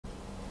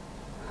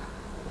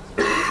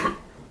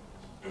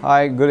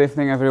Hi, good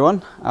evening,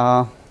 everyone.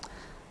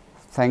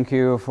 Thank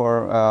you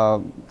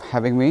for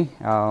having me.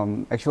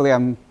 Actually,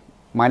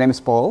 my name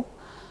is Paul.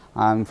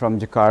 I'm from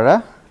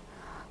Jakarta.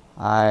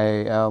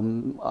 I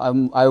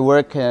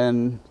work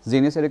in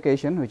Zenius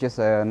Education, which is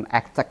an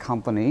edtech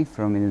company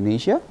from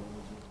Indonesia.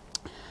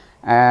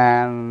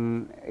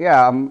 And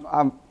yeah,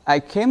 I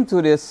came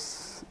to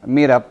this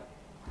meetup.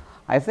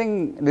 I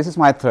think this is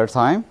my third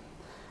time,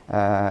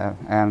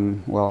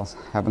 and well,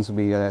 happens to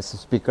be as a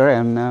speaker.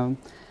 And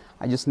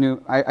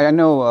I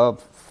know a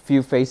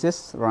few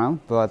faces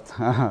around, but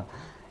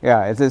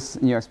yeah, it is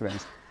a new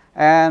experience.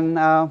 And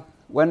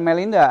when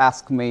Melinda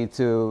asked me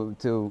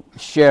to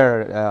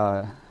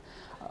share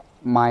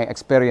my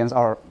experience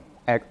or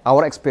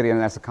our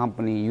experience as a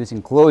company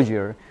using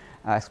Clojure,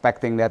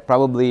 expecting that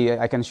probably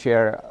I can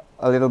share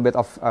a little bit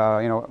of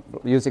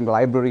using the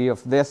library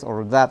of this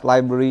or that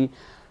library,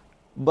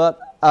 but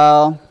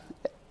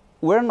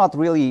we're not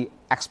really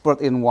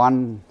expert in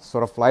one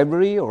sort of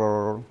library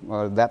or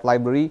that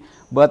library,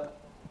 but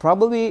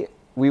probably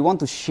we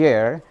want to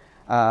share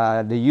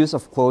the use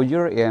of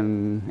Clojure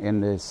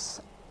in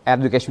this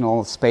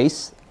educational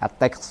space,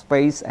 edtech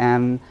space,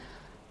 and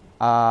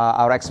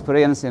our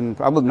experience in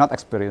probably not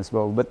experience,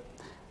 but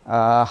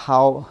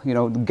how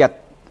to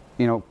get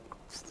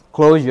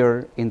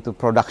Clojure into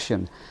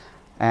production.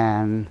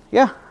 And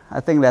yeah,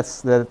 I think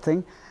that's the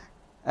thing.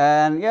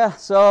 And yeah,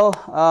 so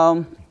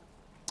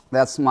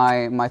that's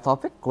my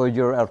topic,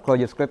 Clojure or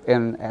Clojure script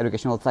in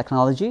educational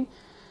technology.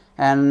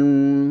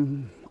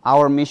 And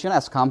our mission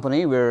as a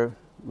company, we're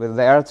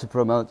there to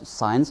promote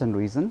science and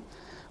reason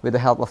with the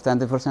help of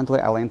 21st century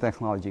alien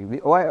technology.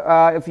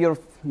 If you're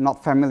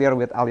not familiar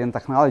with alien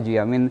technology,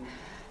 I mean,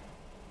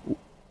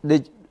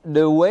 why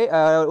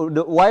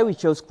we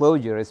chose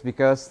Clojure is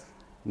because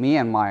me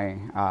and my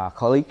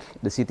colleague,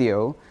 the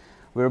CTO,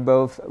 we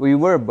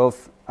were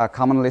both a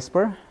Common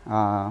Lisper.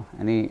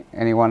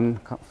 Anyone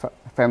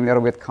familiar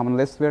with Common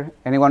Lisper?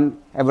 Anyone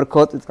ever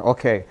code?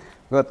 Okay,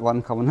 good,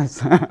 one Common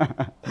Lisper.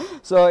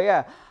 So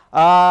yeah,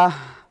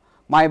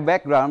 my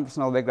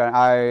personal background,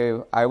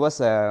 I was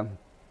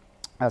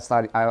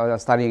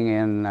studying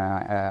in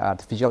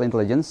artificial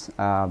intelligence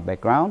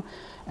background,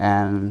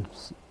 and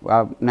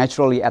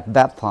naturally at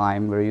that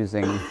time we're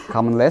using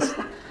Common Lisp,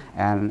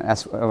 and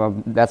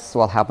that's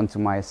what happened to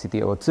my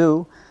CTO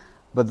too.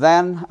 But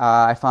then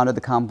I founded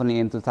the company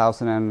in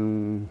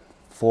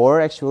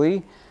 2004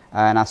 actually,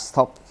 and I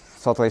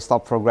totally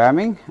stopped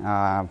programming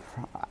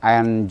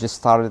and just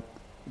started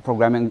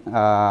programming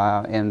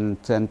in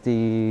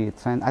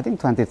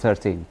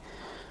 2013,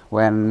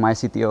 when my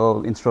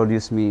CTO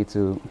introduced me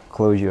to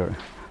Clojure.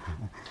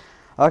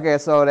 Okay,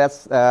 so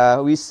that's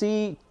we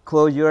see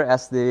Clojure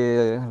as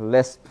the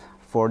Lisp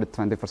for the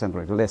 21st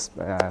century, Lisp.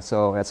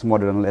 So that's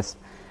modern Lisp.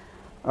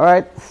 All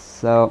right,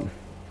 so.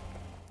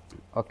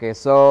 Okay,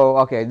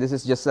 this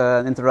is just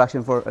an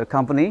introduction for a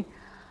company,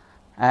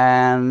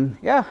 and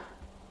yeah,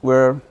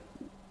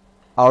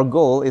 our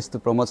goal is to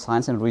promote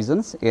science and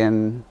reasons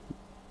in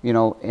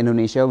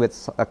Indonesia,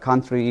 with a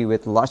country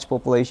with large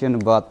population,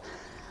 but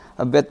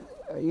a bit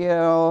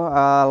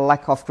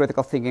lack of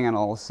critical thinking and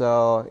all.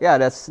 So yeah,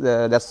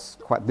 that's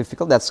quite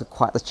difficult. That's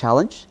quite a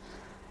challenge,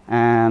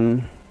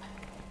 and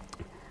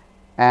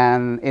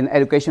in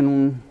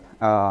education,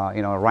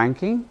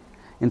 ranking.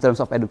 In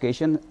terms of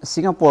education,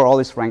 Singapore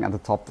always ranked at the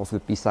top of the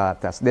PISA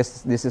test.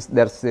 There's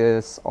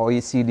this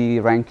OECD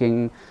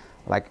ranking,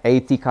 like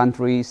 80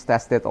 countries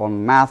tested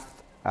on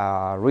math,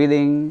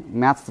 reading,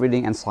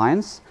 and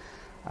science.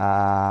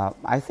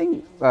 I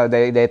think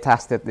they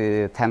tested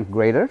the 10th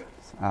grader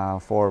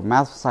for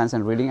math, science,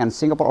 and reading, and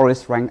Singapore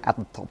always ranked at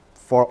the top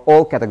for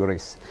all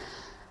categories.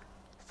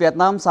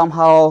 Vietnam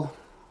somehow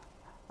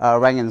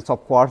ranked in the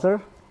top quarter.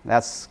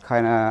 That's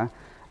kind of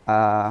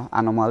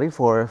anomaly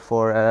for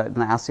an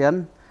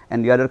ASEAN,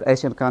 and the other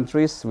Asian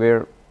countries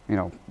we're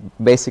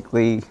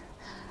basically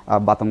a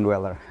bottom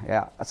dweller.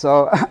 Yeah,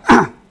 so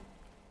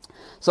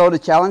so the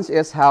challenge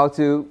is how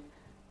to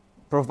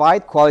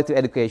provide quality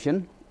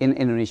education in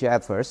Indonesia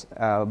at first,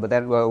 but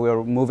then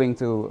we're moving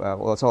to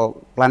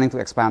also planning to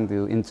expand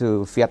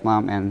into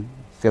Vietnam and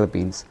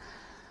Philippines.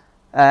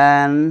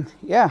 And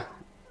yeah,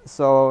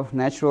 so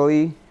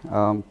naturally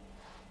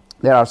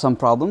there are some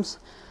problems.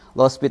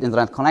 Low speed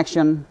internet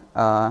connection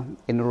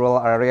in rural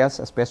areas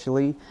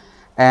especially,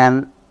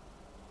 and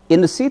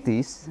in the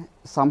cities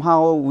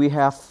somehow we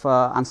have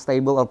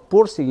unstable or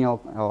poor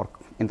signal or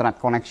internet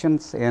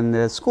connections in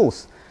the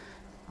schools.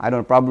 I don't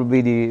know,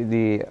 probably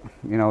the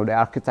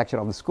architecture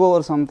of the school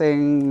or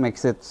something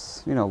makes it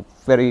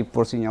very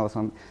poor signal or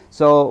something.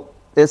 So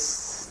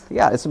it's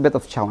a bit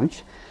of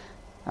challenge.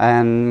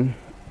 And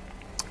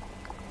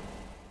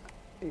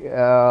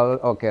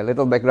okay, a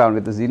little background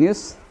with the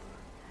Zenius.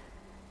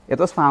 It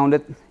was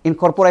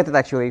incorporated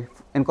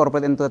in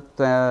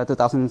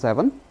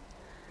 2007.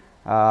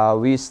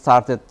 We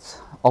started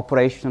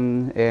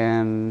operation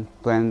in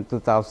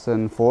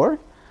 2004.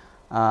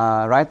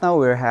 Right now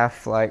we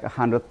have like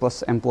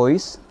 100+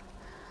 employees,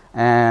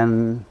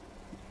 and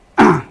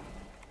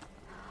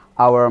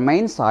our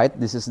main site,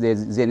 this is the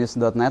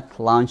Zenius.net,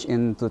 launched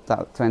in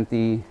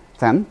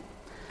 2010.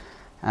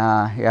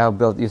 Yeah,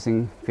 built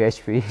using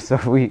PHP. So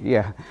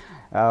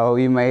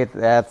we made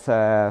that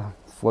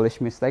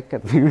foolish mistake, I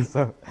think.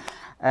 So,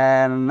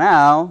 and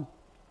now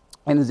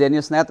in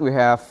Zenius.net we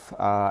have,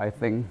 I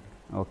think,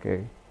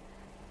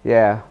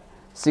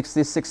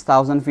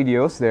 66,000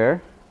 videos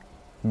there,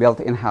 built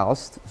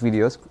in-house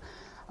videos.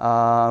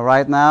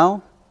 Right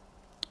now,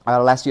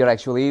 last year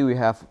actually, we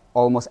have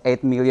almost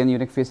 8 million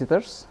unique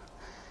visitors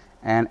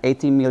and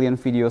 80 million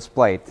videos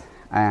played.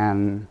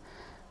 And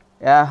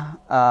yeah,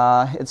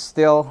 it's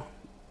still,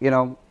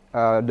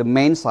 the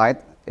main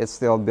site is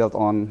still built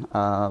on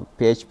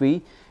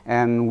PHP,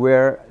 and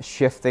we're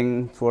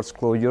shifting towards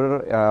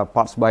Clojure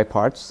parts by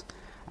parts.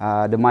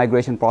 The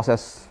migration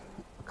process,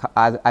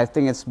 I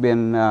think it's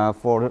been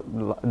for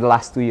the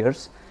last 2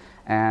 years,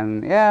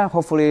 and yeah,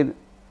 hopefully it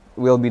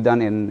will be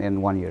done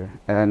in 1 year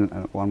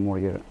and 1 more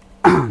year.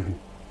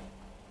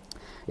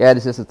 Yeah,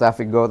 this is the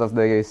traffic growth of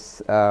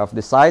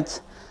the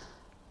site.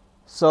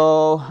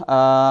 So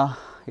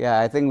yeah,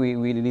 I think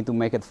we need to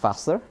make it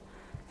faster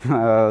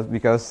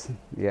because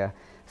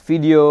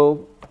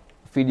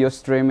video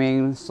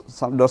streaming,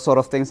 those sort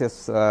of things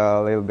is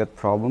a little bit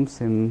problems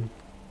in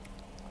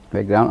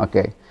background.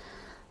 Okay,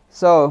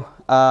 so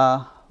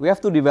we have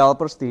 2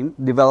 developer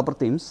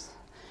teams,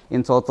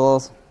 in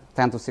total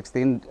 10 to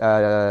 16,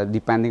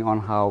 depending on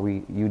how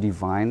you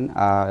define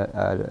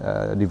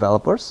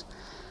developers.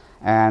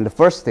 And the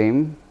first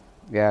team,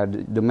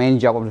 the main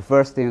job of the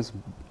first team is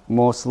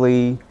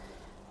mostly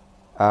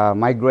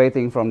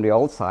migrating from the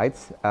old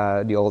sites,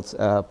 the old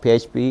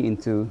PHP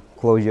into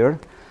Clojure.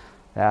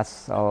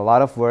 That's a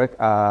lot of work,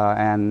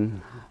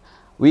 and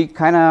we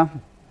kind of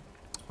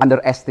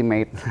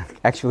underestimate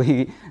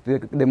actually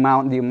the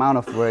amount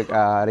of work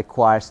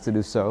requires to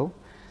do so.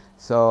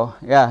 So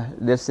yeah,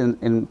 this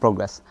in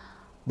progress.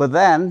 But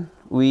then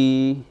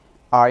we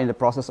are in the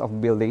process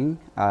of building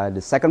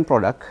the second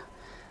product.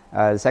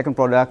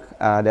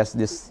 There's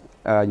this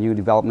new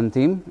development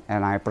team,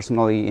 and I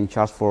personally in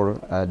charge for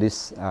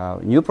this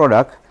new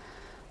product.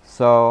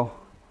 So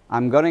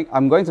I'm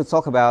going to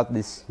talk about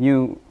this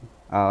new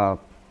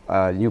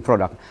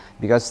product,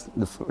 because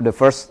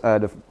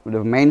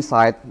the main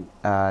site,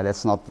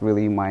 that's not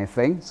really my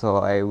thing. So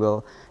I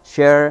will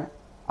share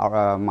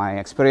my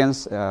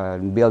experience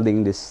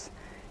building this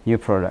new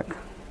product.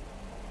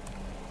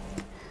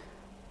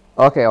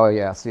 Okay. Oh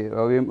yeah. See,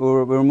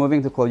 we're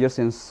moving to Clojure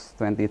since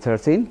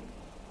 2013.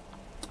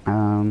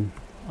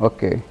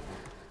 Okay.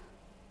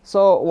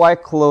 So why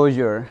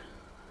Clojure?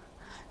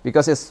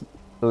 Because it's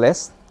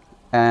list,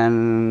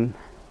 and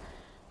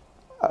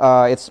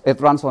it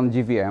runs on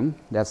JVM.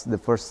 That's the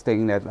first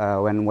thing that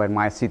when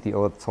my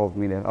CTO told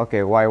me that,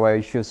 okay, why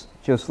you choose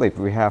Flip?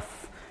 We have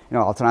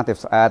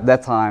alternatives at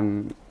that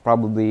time,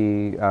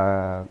 probably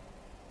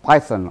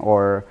Python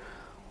or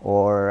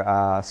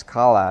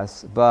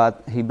Scala's,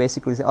 but he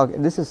basically said, okay,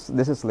 this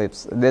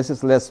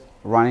is Lisp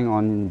running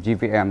on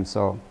JVM.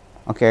 So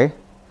okay,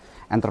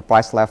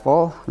 enterprise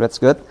level, that's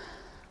good,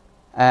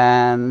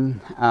 and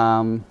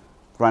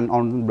run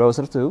on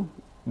browser too.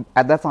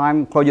 At that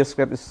time, Clojure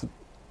script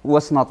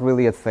was not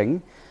really a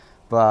thing,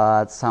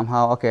 but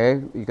somehow,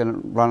 okay, you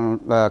can run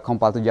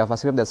compile to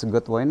JavaScript. That's a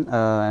good one,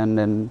 and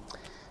then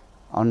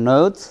on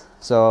Node,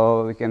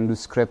 so we can do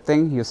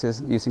scripting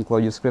using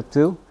Clojure script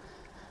too.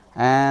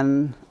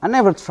 And I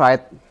never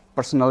tried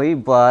personally,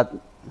 but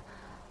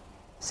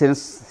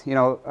since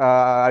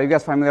are you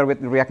guys familiar with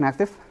React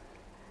Native?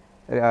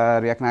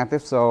 React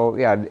Native. So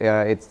yeah,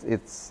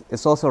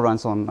 it also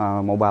runs on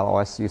mobile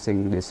OS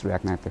using this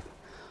React Native.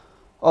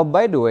 Oh,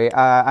 by the way,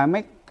 I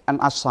make an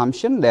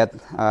assumption that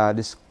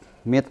this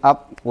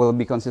Meetup will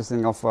be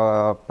consisting of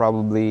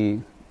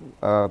probably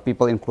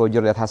people in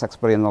Clojure that has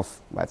experience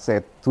of, let's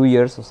say, 2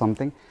 years or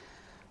something.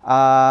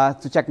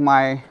 To check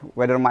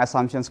whether my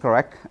assumption is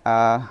correct,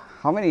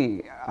 how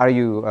many are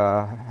you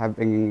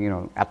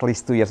having at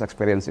least 2 years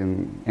experience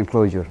in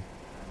Clojure?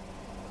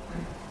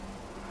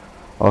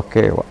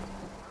 Okay.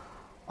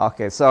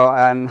 Okay. So,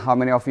 and how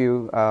many of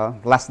you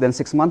less than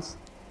 6 months?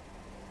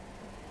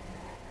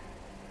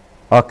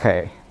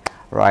 Okay.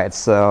 Right.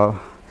 So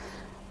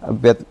a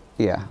bit,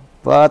 yeah.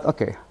 But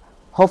okay.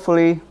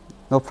 Hopefully,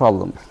 no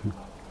problem.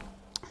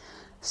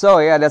 So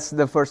yeah, that's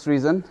the first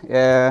reason.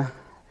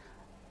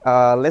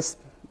 List,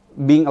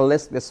 being a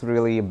list is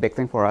really a big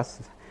thing for us,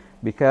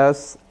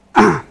 because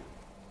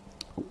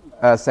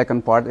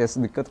second part is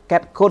because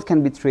code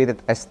can be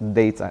treated as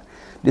data.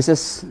 This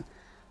is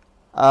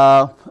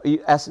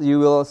as you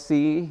will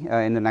see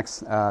in the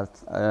next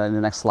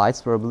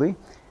slides probably.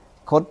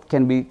 Code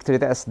can be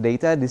treated as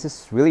data. This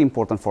is really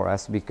important for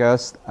us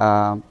because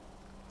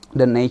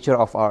the nature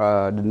of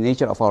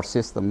our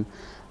system.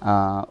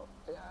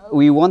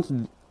 We want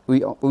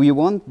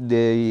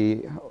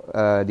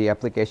the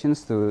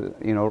applications to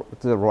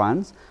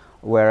run,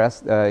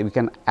 whereas we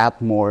can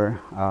add more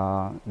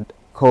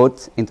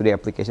code into the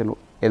application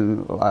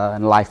in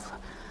live,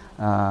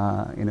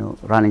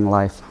 running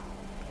live.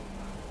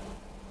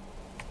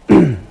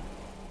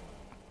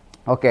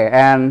 Okay,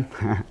 and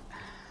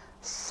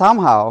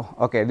somehow,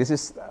 okay, this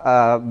is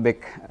a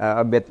bit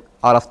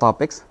out of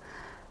topics.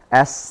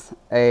 As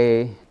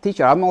a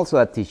teacher, I'm also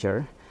a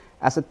teacher.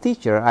 As a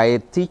teacher, I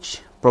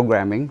teach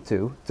programming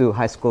to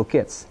high school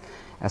kids,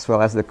 as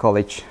well as the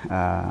college.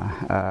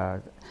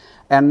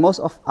 And most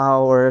of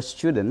our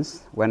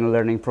students, when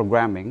learning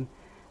programming,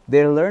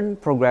 they learn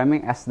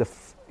programming as the,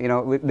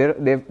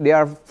 they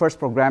are first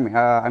programming.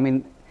 I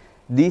mean,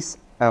 these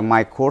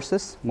my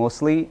courses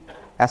mostly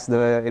as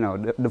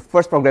the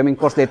first programming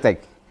course they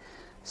take.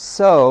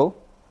 So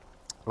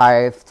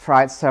I've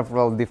tried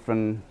several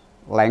different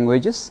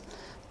languages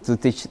to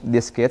teach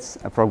these kids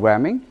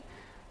programming.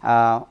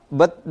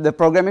 But the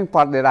programming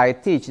part that I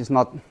teach is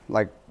not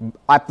like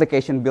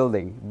application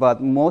building,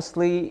 but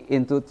mostly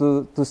into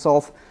to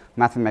solve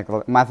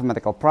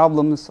mathematical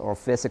problems or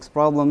physics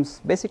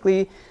problems,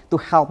 basically to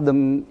help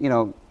them,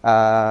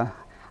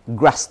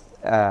 grasp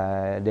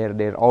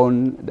their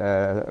own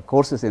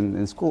courses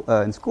in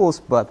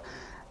schools, but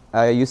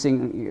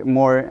using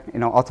more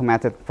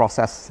automated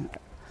process.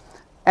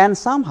 And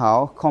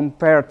somehow,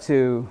 compared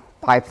to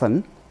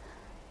Python,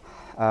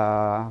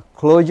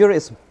 Clojure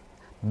is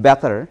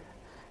better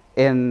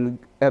in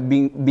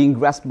being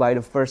grasped by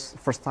the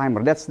first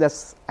timer.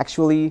 That's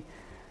actually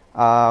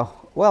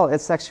well,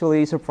 it's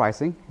actually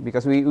surprising,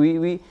 because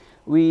we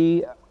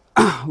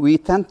we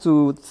tend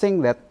to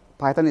think that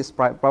Python is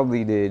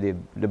probably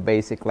the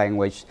basic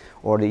language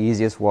or the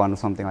easiest one or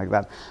something like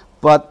that.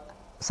 But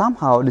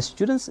somehow the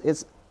students,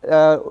 it's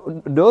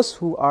those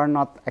who are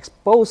not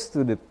exposed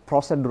to the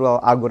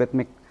procedural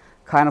algorithmic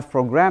kind of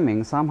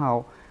programming,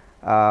 somehow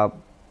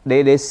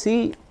they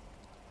see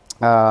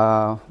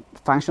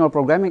functional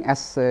programming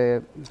as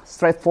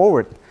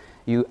straightforward.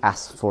 You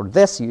ask for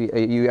this,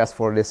 you ask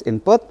for this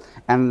input,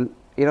 and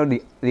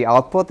the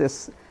output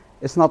is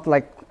not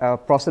like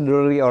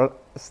procedurally or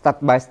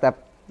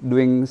step-by-step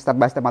doing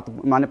step-by-step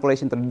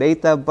manipulation to the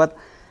data, but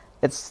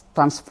it's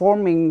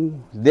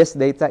transforming this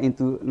data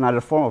into another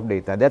form of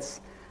data.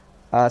 That's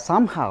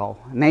somehow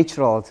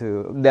natural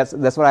to, that's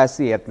what I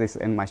see, at least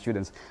in my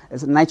students.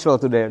 It's natural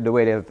to the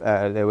way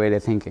they're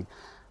thinking.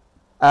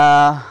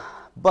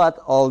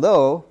 But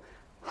although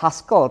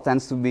Haskell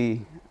tends to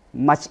be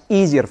much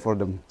easier for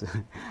them.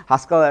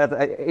 Haskell,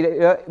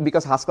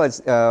 because Haskell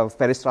is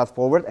very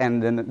straightforward,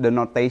 and the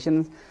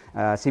notation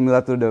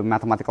similar to the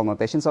mathematical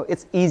notation, so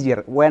it's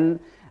easier when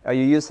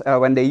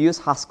when they use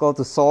Haskell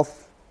to solve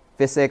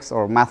physics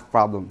or math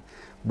problem.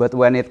 But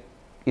when it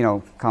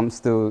comes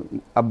to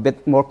a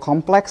bit more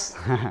complex,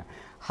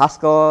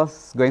 Haskell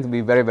is going to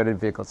be very, very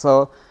difficult.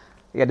 So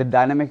yeah, the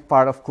dynamic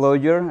part of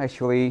Clojure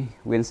actually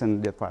wins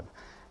in that part.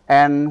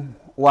 And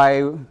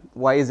why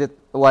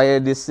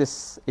this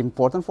is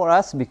important for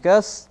us?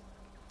 Because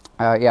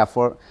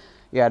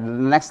the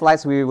next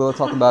slides we will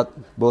talk about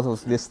both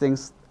of these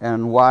things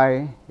and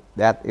why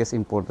that is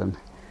important.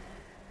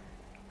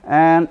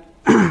 And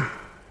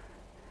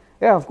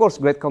yeah, of course,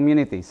 great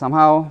community.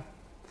 Somehow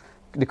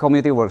the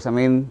community works. I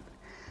mean,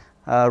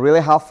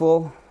 really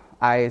helpful.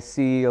 I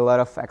see a lot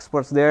of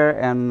experts there,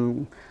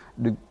 and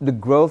the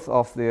growth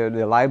of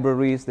the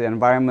libraries, the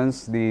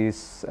environments, the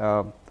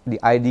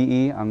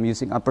IDE I'm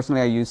using.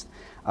 Personally, I used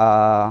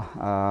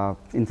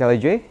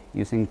IntelliJ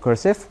using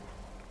Cursive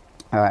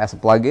as a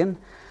plugin.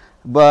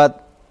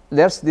 But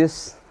there's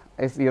this,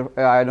 if you're,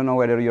 I don't know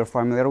whether you're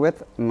familiar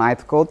with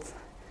Nightcode.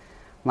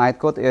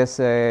 Nightcode is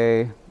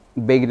a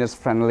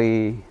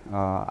beginners-friendly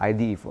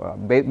IDE,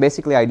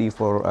 basically IDE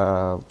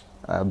for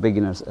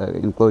beginners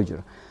in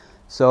Clojure.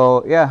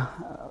 So yeah,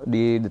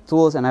 the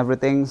tools and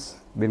everything's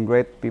been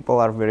great. People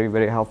are very,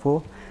 very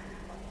helpful.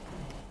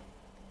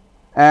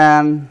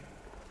 And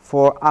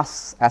for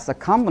us as a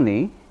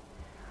company,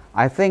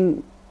 I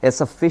think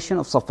it's a vision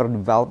of software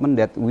development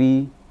that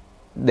we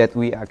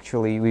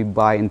actually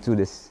buy into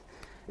this.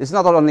 It's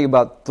not only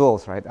about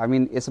tools, right? I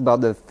mean, it's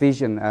about the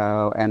vision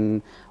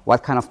and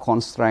what kind of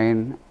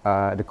constraint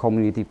the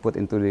community put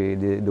into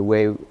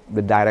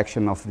the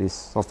direction of this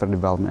software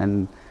development,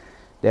 and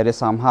that is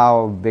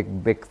somehow a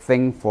big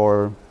thing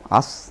for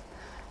us.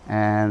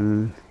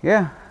 And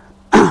yeah,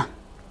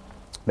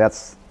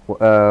 that's.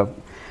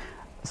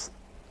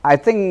 I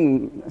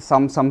think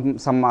some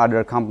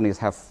other companies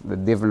have a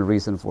different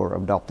reason for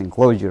adopting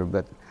Clojure,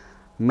 but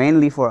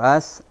mainly for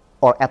us,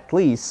 or at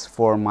least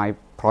for my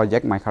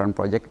project, my current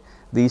project,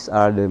 these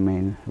are the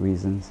main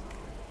reasons.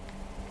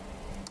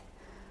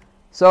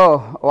 So,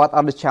 what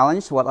are the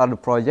challenges? What are the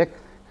projects?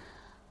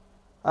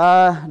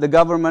 The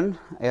government,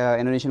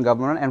 Indonesian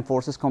government,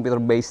 enforces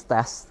computer-based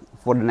tests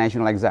for the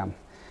national exam.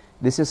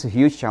 This is a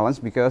huge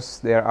challenge because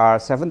there are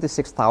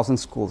 76,000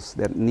 schools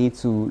that need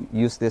to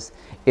use this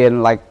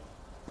in like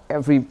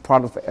every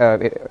part of.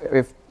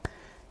 If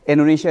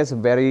Indonesia is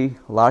very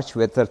large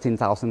with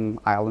 13,000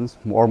 islands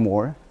or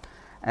more,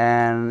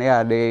 and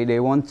yeah, they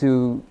want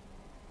to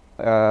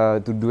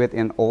do it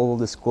in all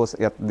the schools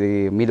at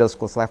the middle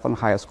school level and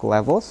higher school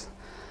levels.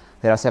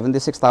 There are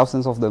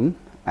 76,000 of them,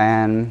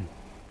 and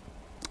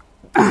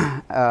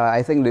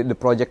I think the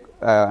project,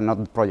 not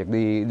the project,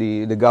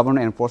 the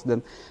government enforced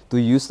them to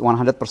use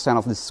 100%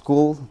 of the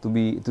school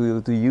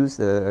to use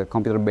the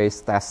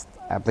computer-based test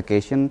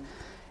application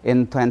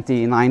in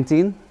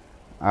 2019.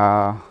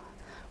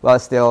 Well,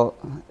 still,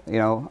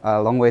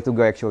 a long way to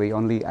go actually.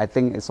 I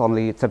think it's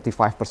only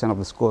 35% of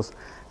the schools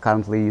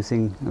currently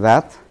using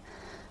that.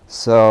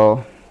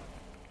 So,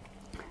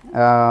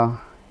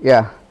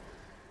 yeah.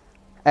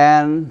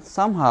 And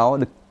somehow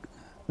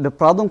the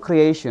problem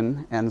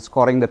creation and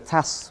scoring the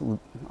tests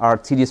are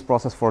tedious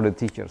process for the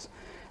teachers.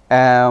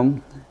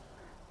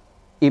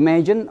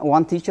 Imagine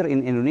one teacher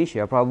in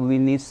Indonesia probably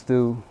needs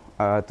to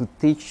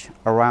teach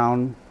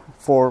around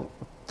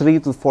 3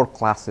 to 4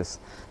 classes.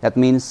 That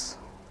means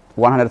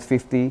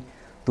 150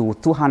 to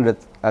 200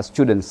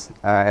 students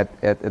at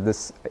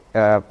this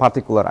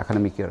particular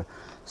academic year.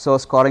 So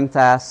scoring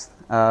tests,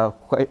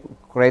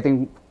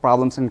 creating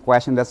problems and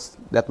questions,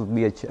 that would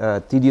be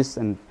a tedious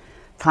and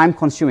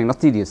time-consuming, not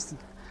tedious,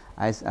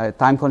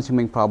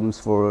 time-consuming problems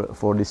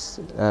for these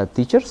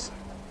teachers.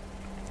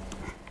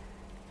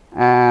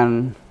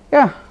 And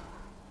yeah,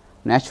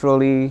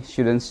 naturally,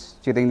 students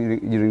cheating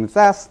during the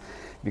test,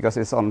 because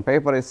it's on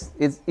paper, it's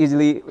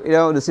easily,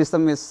 the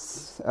system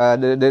is,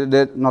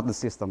 not the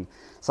system,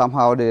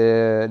 somehow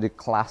the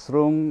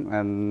classroom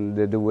and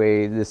the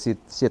way the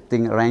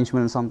sitting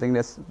arrangement and something,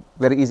 that's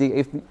very easy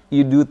if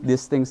you do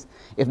these things,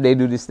 if they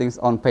do these things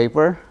on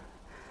paper.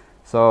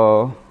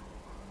 So,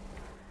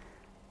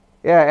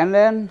 yeah, and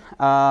then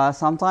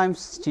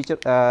sometimes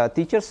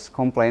teachers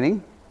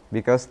complaining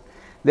because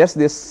there's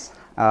this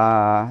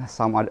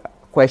some other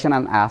question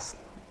and ask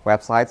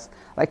websites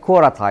like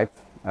Quora type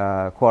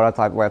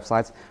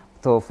websites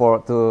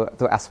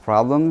to ask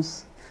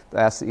problems, to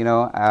ask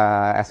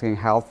asking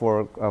help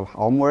for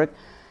homework,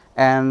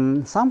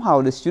 and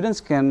somehow the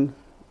students can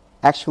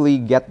actually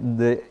get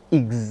the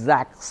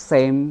exact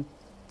same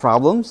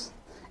problems,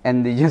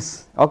 and they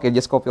just copy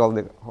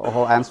the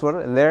whole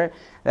answer there.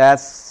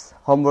 That's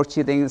homework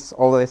cheating is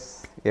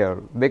always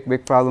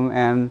big problem,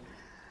 and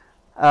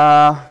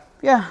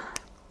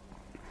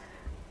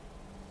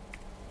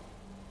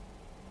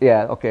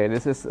okay,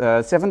 this is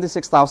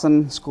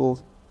 76,000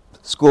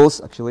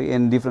 schools actually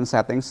in different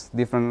settings,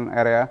 different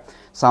area,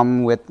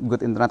 some with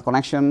good internet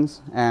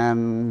connections,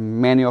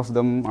 and many of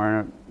them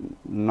are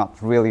not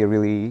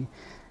really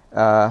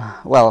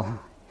well.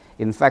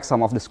 In fact,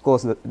 some of the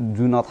schools that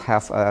do not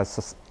have a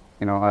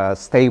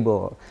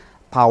stable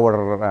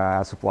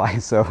power supply.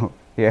 So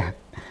yeah,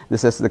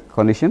 this is the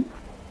condition.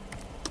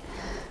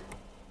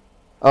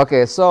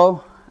 Okay,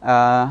 so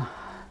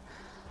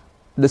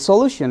the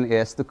solution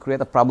is to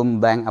create a problem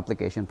bank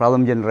application,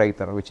 problem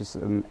generator, which is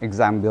an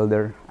exam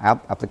builder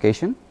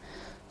application.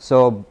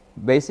 So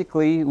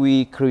basically,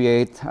 we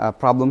create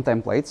problem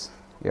templates.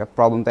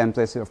 Problem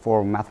templates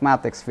for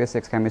mathematics,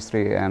 physics,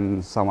 chemistry,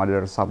 and some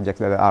other subjects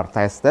that are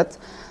tested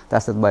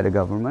by the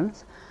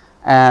government.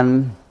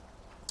 And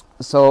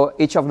so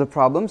each of the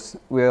problem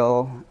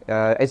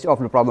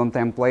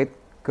template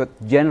could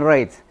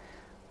generate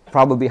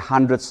probably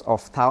hundreds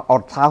of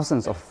or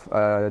thousands of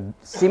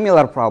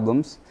similar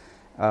problems,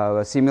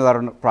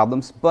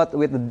 but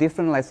with the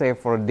different, let's say,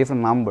 for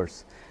different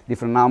numbers,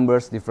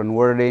 different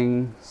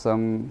wording,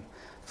 some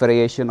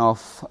variation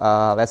of,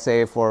 let's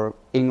say, for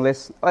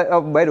English.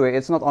 By the way,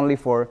 it's not only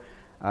for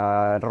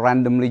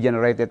randomly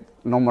generated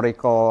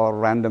numerical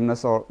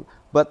randomness,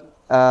 but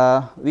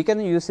we can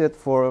use it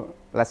for,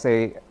 let's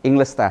say,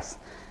 English tests,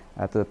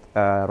 to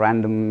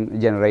random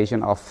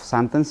generation of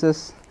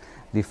sentences,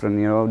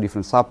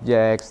 different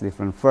subjects,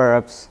 different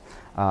verbs,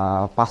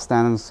 past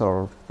tense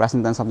or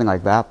present tense, something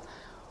like that.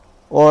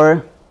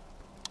 Or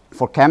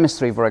for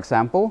chemistry, for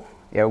example,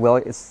 well,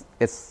 it's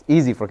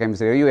easy for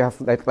chemistry. You have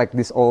like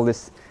all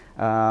these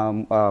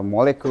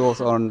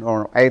molecules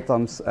or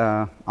atoms.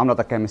 I'm not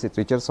a chemistry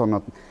teacher, so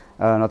not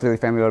really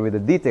familiar with the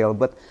detail.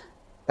 But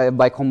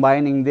by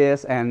combining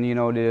this and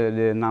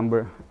the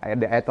number,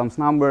 the atoms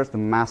numbers, the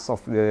mass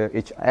of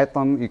each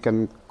atom, you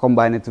can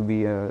combine it to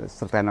be a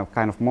certain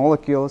kind of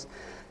molecules,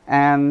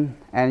 and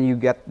you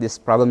get this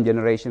problem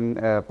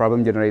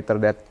generator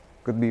that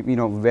could be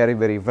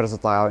very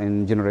versatile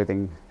in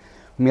generating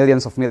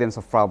millions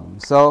of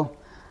problems. So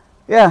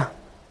yeah,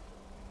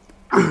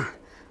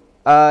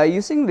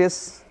 using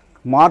this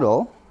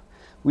model,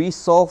 we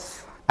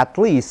solve at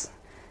least,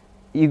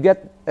 you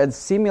get a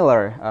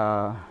similar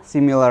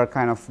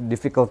kind of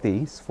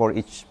difficulties for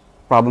each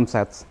problem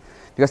sets,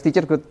 because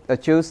teacher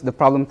could choose the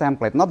problem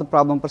template, not the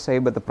problem per se,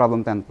 but the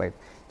problem template.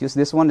 Choose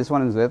this one,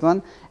 and that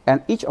one,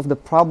 and each of the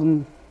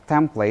problem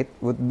template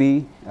would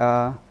be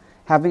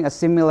having a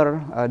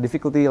similar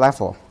difficulty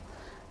level.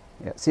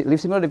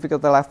 Similar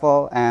difficulty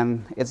level,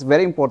 and it's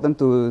very important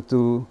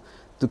to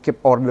keep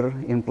order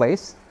in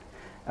place,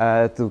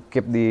 to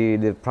keep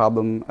the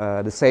problem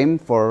the same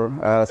for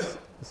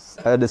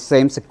the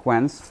same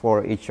sequence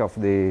for each of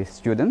the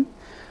student,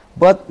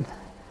 but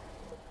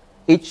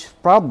each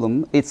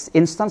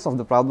instance of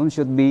the problem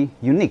should be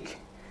unique.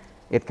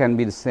 It can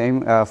be the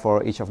same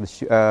for each of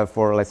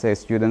the let's say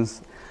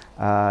students.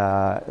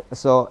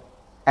 So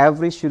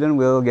every student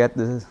will get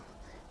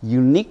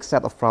unique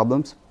set of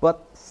problems,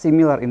 but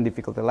similar in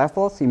difficulty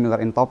level, similar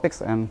in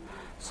topics, and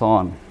so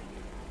on.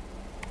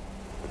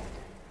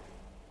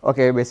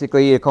 Okay,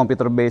 basically a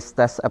computer-based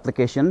test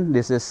application.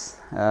 This is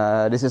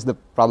the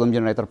problem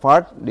generator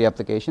part, the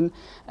application,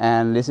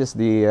 and this is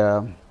the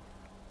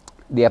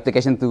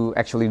application to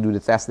actually do the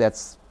test.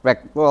 That's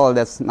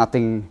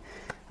nothing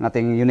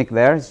unique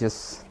there. It's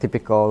just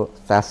typical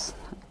test.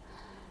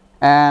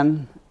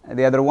 And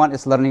the other one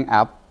is learning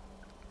app.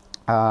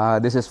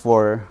 This is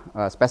for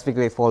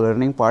specifically for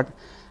learning part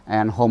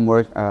and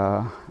homework,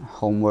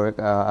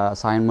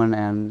 assignment,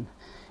 and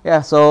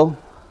yeah. So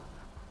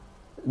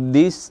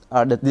this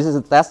is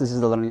the test. This is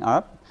the learning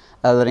app,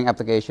 learning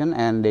application,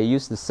 and they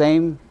use the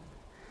same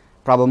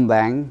problem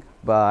bank,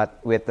 but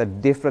with a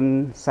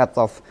different set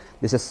of.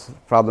 This is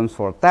problems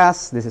for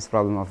tests. This is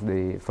problem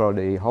for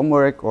the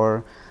homework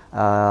or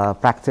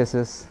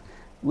practices,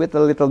 with a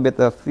little bit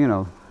of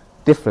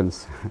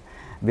difference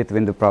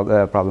between the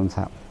problems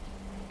have.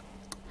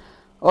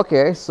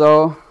 Okay,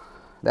 so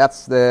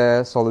that's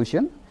the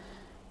solution.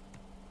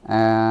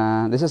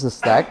 This is the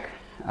stack.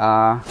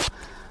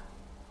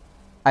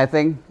 I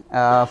think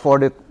for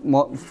the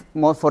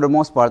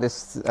most part,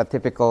 it's a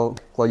typical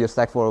Clojure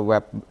stack for a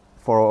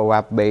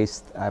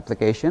web-based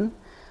application.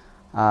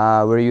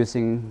 We're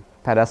using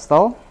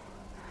pedestal.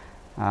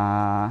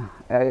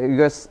 You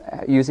guys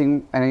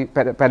using any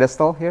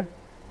pedestal here?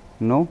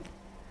 No.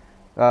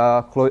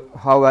 How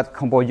about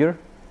Clojure?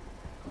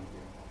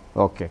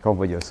 Okay,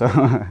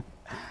 Clojure.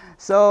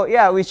 So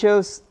yeah, we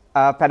chose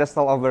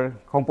pedestal over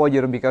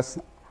Clojure because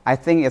I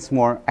think it's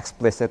more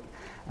explicit.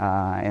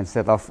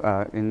 Instead of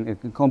in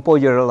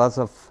Clojure,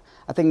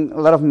 I think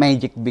a lot of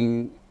magic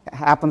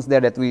happens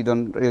there that we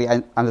don't really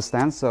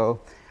understand.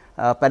 So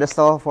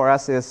pedestal for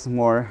us is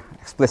more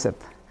explicit,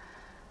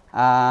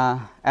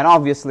 and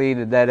obviously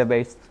the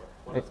database.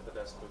 What does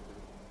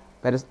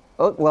pedestal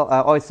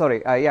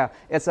do? Yeah,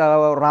 it's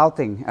a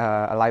routing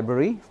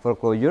library for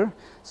Clojure.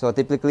 So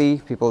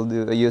typically people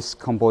use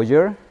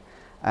Clojure.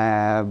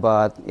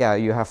 But yeah,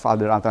 you have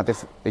other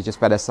alternatives, which is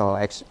pedestal,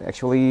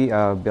 actually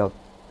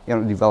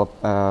developed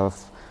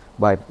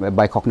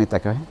by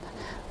Cognitech, right?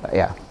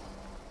 Yeah.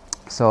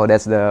 So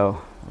that's the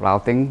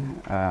routing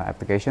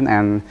application,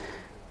 and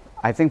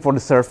I think for the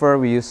server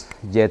we use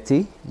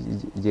JT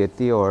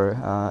or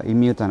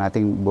Emutant. I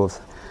think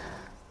both.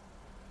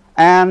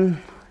 And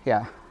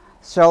yeah,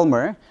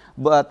 Shellmer.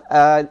 But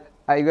are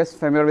you guys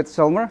familiar with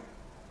Shellmer?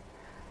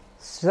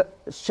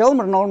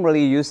 Shellmer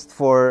normally used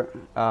for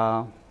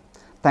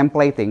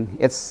templating.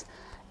 It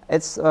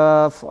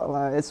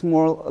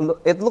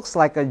looks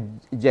like a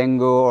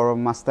Django or a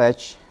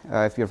Mustache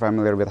if you're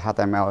familiar with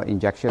HTML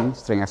injection,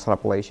 string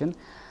extrapolation,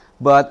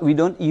 but we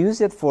don't use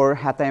it for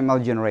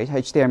HTML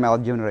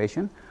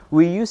generation.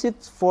 We use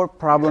it for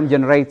problem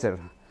generator.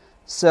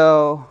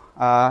 So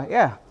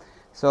yeah,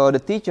 so the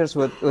teachers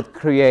would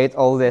create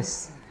all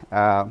these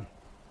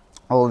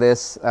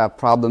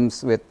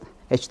problems with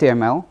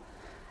HTML,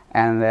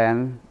 and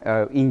then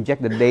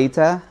inject the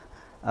data.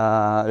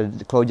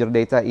 The Clojure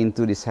data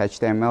into this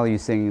HTML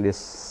using this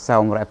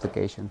Shellmer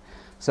application.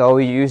 So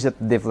we use it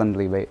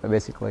differently,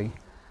 basically.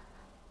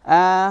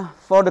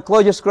 For the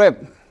Clojure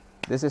script,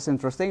 this is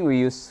interesting. We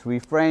use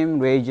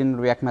Reframe, Reagent,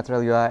 React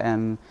Material UI,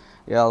 and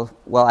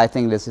well, I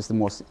think this is the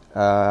most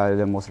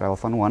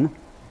relevant one.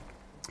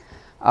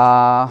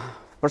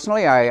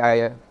 Personally,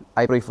 I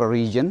prefer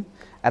Reagent.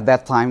 At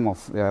that time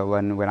of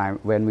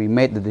when we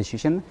made the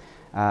decision,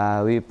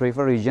 we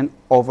prefer Reagent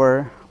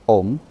over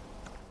Om.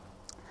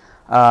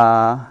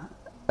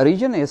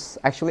 Reagent is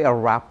actually a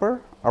wrapper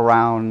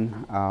around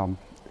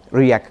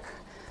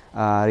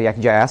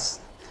React.js,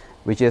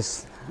 which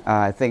is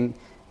I think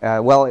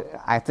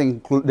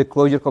the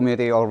Clojure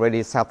community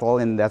already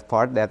settled in that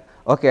part that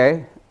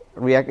okay,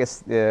 React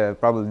is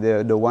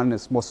probably the one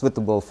that's most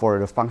suitable for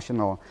the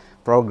functional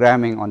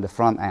programming on the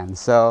front end.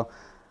 So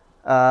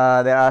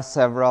there are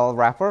several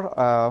wrappers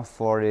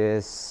for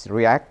this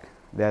React.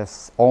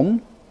 There's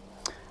Om,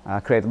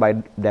 created by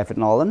David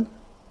Nolan.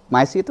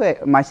 My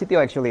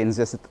CTO actually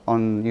insisted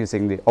on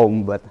using the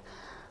Om, but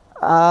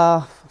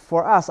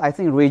for us, I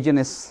think Reagent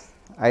is,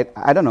 I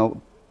don't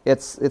know,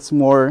 it's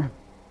more,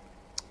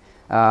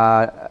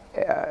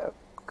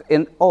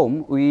 in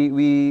Om,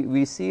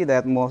 we see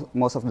that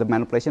most of the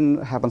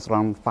manipulation happens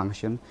around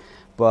function,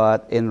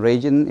 but in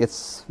Reagent,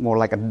 it's more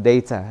like a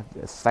data,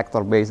 it's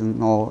vector-based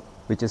and all,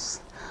 which is,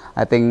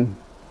 I think,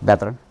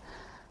 better.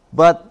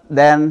 But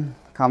then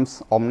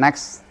comes Om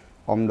next.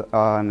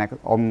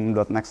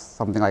 Om.next,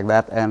 something like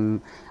that,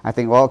 and I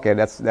think, well, okay,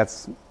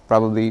 that's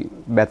probably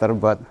better,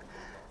 but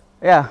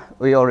yeah,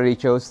 we already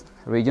chose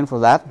Reagent for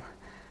that.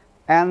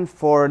 And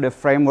for the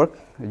framework,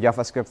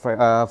 JavaScript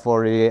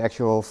for the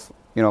actual,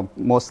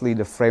 mostly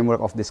the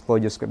framework of this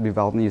Clojure script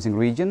development using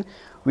Reagent,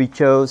 we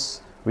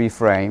chose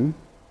Reframe.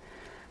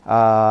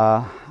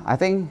 I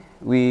think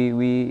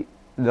the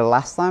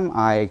last time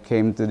I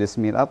came to this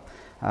meetup,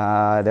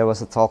 there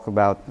was a talk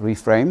about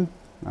Reframe.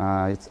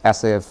 It's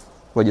as a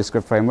Clojure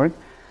script framework.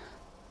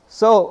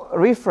 So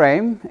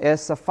reframe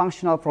is a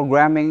functional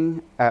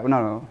programming,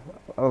 functional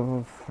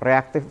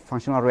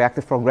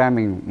reactive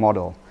programming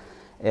model.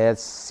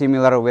 It's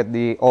similar with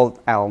the old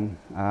Elm,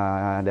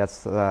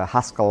 that's the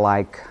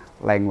Haskell-like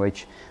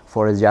language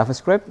for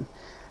JavaScript.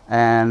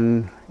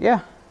 And yeah,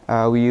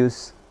 we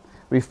use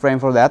reframe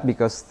for that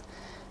because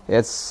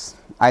it's,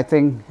 I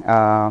think,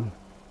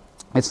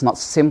 it's not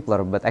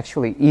simpler, but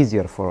actually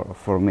easier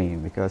for me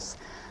because,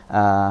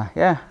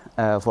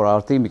 for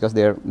our team, because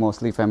they're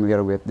mostly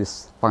familiar with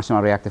this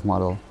functional reactive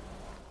model.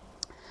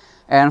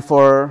 And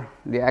for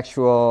the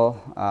actual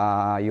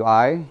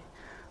UI,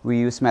 we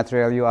use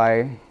Material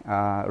UI,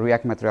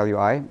 React Material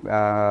UI,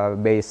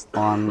 based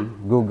on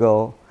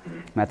Google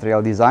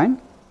Material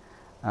Design.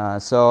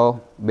 So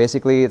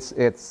basically,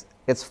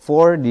 it's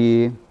for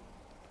the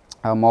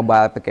mobile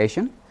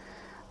application,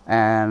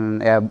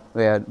 and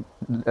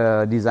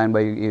designed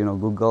by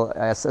Google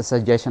as a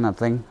suggestion, I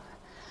think.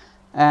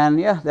 And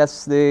yeah,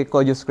 that's the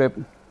Clojure script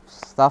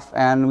stuff.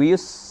 And we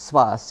use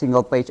a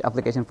single-page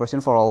application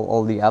version for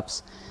all the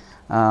apps,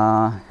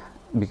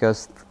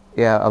 because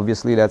yeah,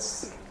 obviously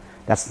that's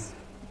the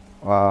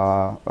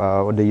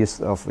use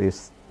of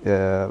this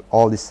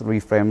all this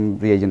reframe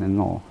reagent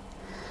and all.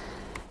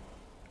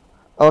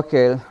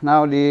 Okay,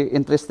 now the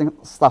interesting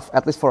stuff,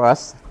 at least for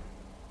us.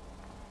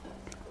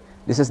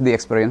 This is the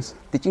experience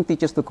teaching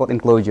teachers to code in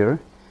Clojure.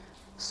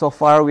 So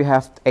far, we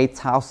have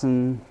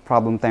 8,000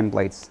 problem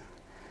templates.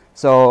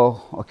 So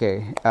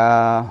okay,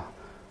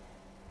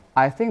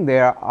 I think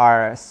there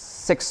are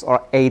 6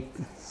 or 8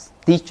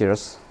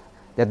 teachers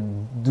that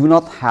do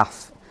not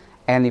have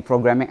any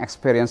programming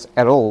experience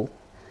at all,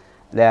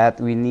 that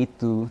we need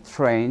to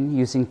train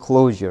using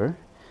Clojure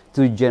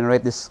to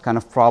generate this kind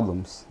of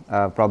problems,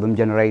 problem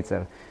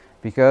generator,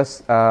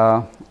 because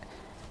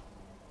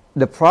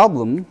the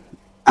problem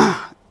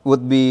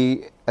would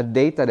be a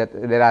data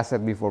that I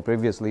said before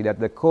previously, that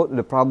the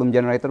problem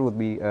generator would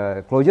be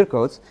Clojure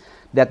codes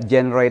that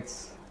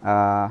generates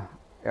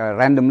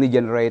randomly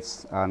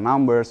generates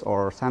numbers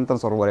or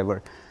sentence or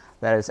whatever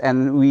that is,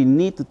 and we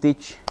need to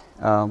teach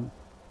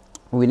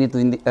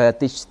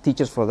teach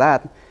teachers for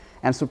that.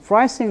 And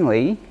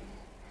surprisingly,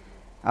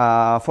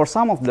 for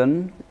some of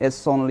them,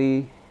 it's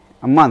only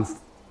a month.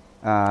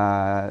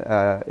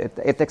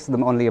 It takes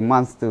them only a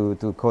month to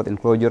code in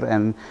Clojure,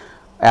 and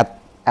at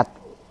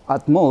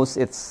most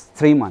it's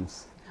 3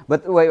 months.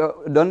 But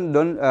don't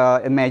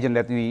imagine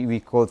that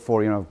we code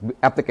for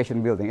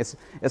application building.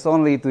 It's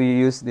only to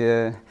use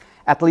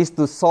at least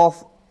to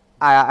solve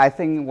I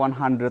think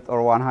 100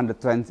 or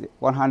 120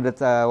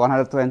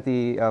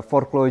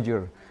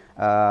 foreclosure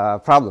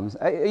problems.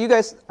 You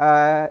guys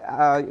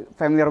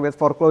familiar with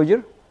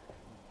foreclosure?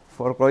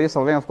 Foreclosure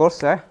solving, of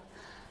course, yeah.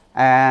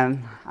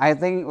 And I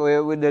think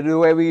the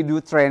way we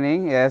do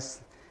training is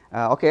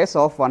okay,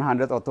 solve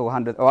 100 or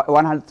 200 or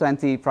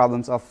 120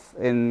 problems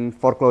in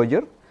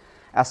foreclosure,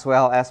 as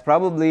well as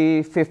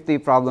probably 50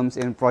 problems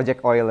in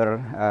Project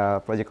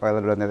Euler. Project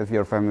Euler, if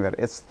you're familiar,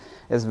 it's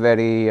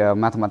very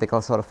mathematical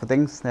sort of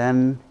things.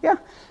 And yeah,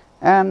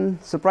 and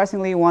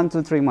surprisingly, 1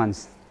 to 3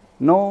 months,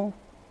 no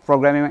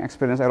programming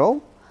experience at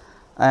all.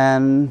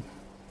 And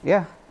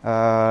yeah,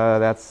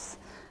 that's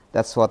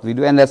what we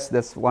do, and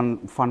that's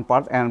one fun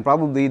part. And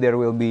probably there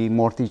will be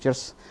more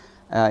teachers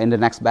in the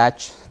next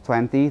batch,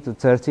 20 to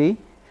 30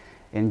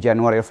 in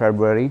January or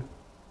February.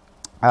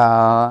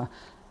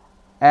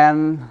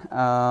 And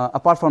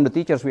apart from the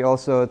teachers, we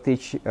also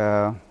teach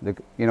the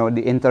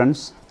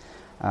interns.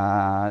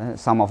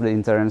 Some of the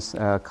interns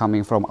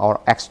coming from our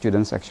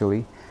ex-students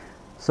actually.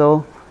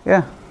 So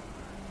yeah.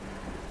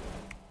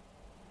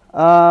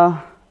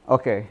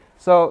 Okay.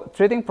 So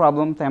treating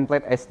problem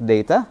template as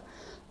data.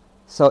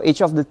 So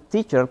each of the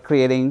teacher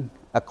creating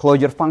a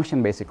Clojure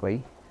function,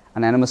 basically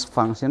an anonymous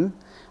function,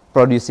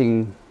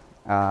 producing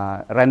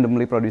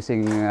randomly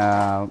producing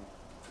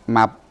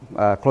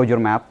Clojure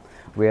map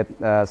with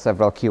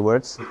several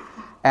keywords,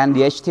 and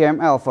the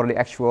HTML for the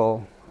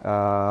actual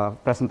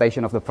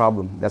presentation of the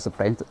problem. That's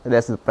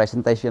the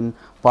presentation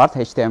part,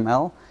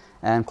 HTML,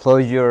 and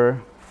Clojure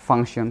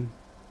function,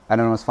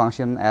 anonymous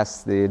function,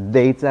 as the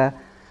data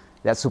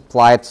that's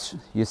supplied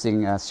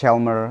using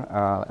Shellmer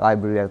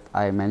library that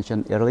I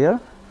mentioned earlier.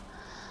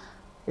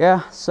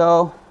 Yeah,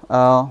 so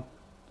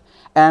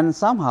and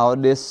somehow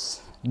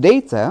this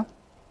data,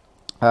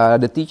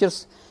 the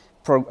teachers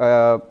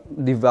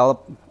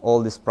develop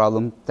all these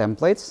problem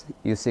templates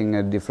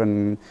using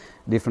different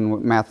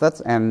methods,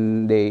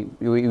 and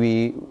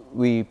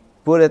we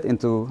put it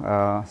into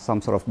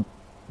some sort of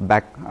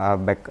back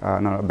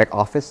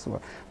office,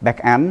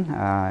 back end,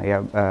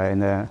 in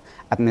the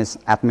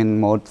admin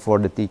mode for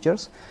the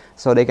teachers,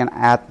 so they can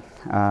add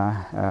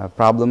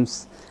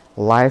problems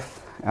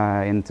live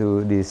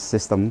into this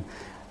system,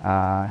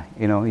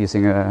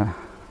 using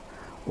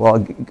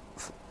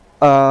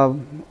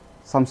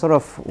some sort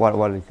of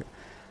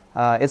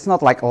it's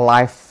not like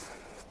live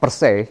per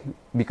se,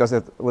 because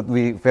it would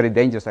be very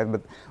dangerous, right?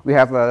 But we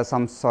have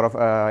some sort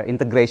of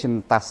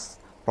integration test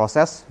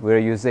process. We're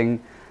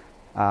using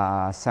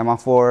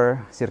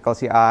semaphore, circle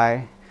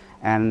CI,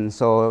 and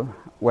so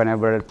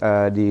whenever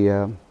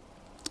the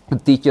the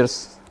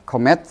teacher's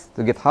commit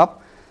to GitHub.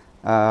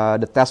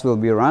 The test will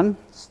be run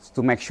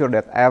to make sure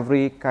that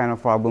every kind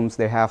of problems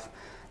they have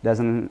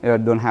doesn't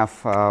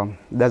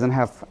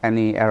have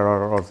any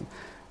error, or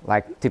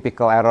like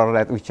typical error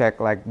that we check,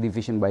 like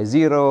division by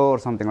 0 or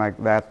something like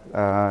that.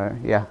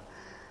 Yeah,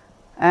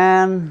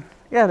 and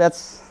yeah,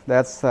 that's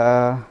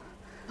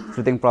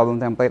treating problem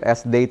template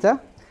as data,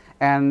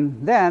 and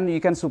then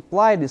you can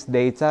supply this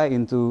data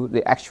into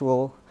the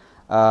actual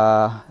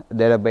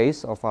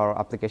database of our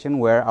application,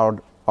 where our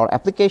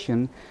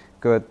application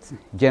could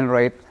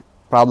generate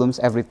problems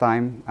every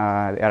time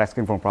they are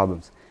asking for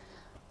problems.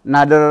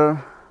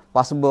 Another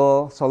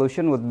possible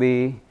solution would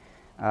be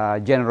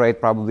generate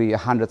probably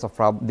hundreds of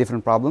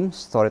different problems,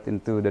 store it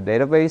into the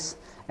database,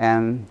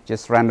 and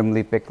just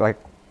randomly pick like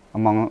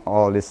among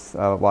all these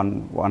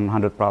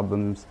 100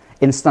 problems,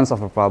 instance of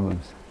the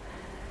problems.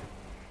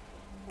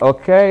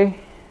 Okay.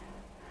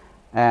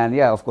 And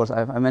yeah, of course,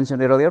 I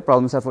mentioned it earlier,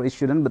 problem set for each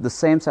student, but the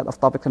same set of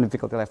topics and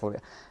difficulty level.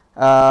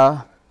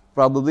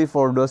 Probably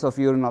for those of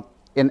you not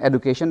in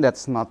education,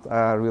 that's not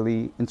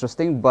really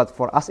interesting, but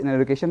for us in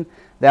education,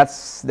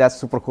 that's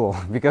super cool,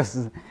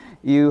 because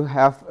you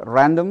have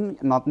random,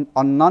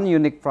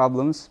 non-unique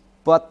problems,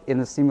 but in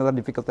a similar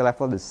difficulty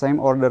level, the same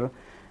order.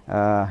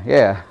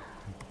 Yeah.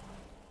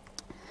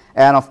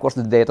 And of course,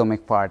 the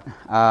datomic part.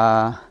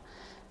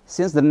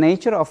 Since the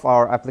nature of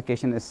our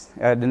application is,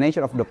 the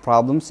nature of the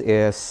problems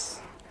is,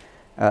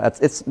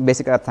 it's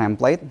basically a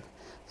template.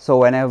 So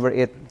whenever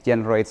it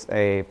generates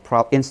a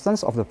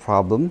instance of the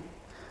problem,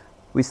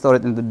 we store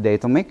it in the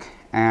datomic,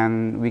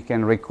 and we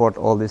can record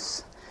all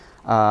this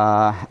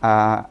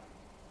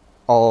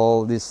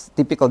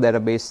typical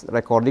database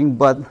recording.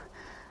 But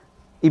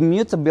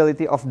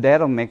immutability of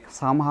datomic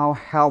somehow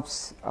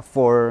helps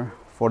for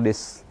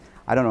this.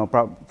 I don't know,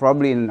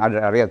 probably in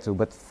other area too,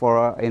 but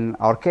in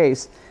our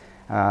case,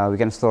 we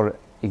can store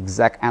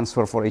exact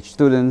answer for each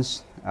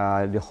student,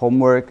 the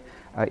homework,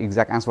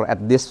 exact answer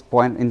at this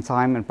point in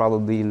time, and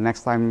probably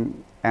next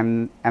time,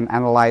 and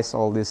analyze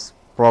all this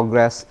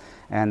progress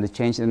and the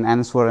change in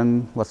answer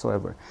and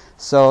whatsoever.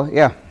 So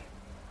yeah,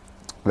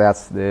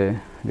 that's the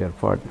other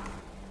part.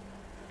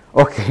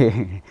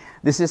 Okay,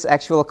 this is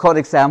actual code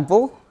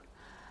example.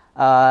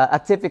 A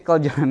typical,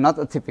 not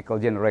a typical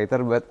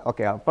generator, but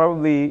okay, I'll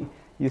probably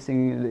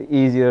using the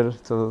easier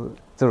to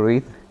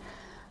read.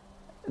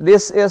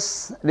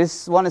 This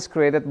one is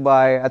created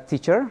by a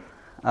teacher,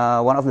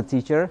 one of the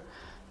teacher,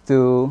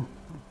 to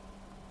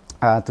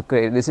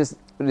create. This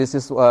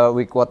is what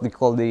we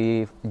call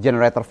the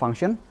generator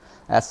function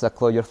as a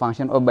Clojure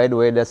function. Oh, by the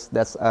way, that's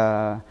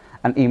an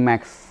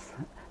Emacs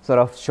sort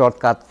of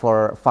shortcut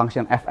for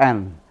function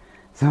fn.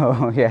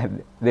 So yeah,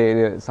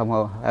 they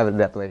somehow have it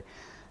that way.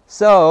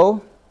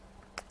 So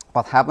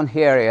what happened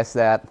here is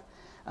that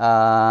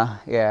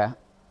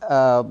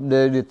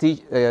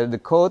the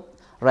code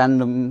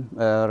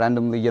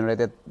randomly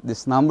generated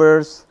these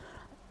numbers,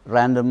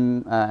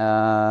 random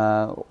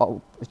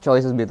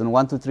choices between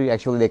 1 to 3.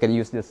 Actually, they can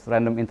use this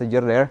random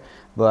integer there,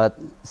 but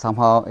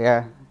somehow,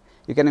 yeah,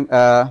 you can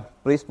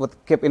please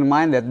keep in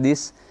mind that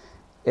this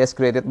is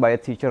created by a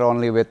teacher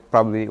only with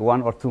probably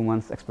 1 or 2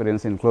 months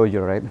experience in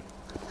Clojure, right?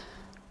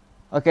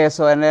 Okay,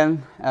 so and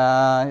then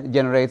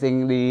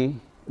generating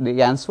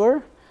the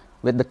answer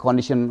with the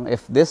condition,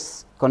 if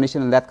this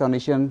condition and that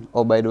condition.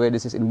 Oh, by the way,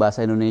 this is in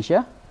Bahasa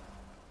Indonesia.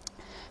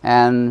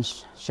 And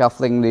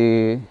shuffling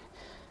the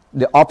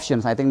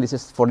options. I think this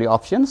is for the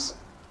options.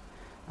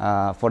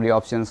 For the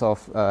options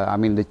of, I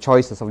mean, the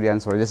choices of the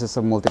answer. This is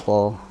a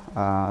multiple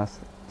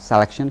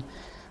selection,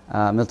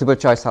 multiple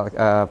choice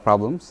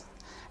problems.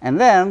 And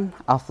then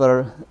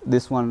after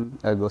this one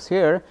goes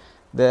here,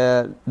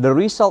 the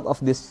result of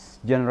this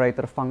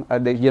generator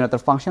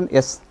function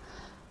is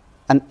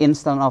an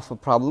instance of a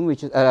problem,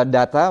 which is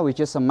data,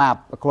 which is a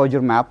map, a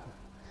Clojure map,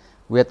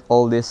 with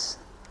all this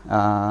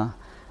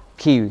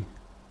key.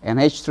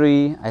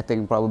 NH3, I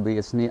think probably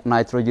it's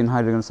nitrogen,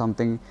 hydrogen,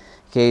 something.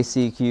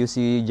 KC,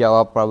 QC,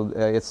 jawab,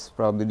 it's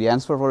probably the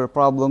answer for the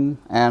problem,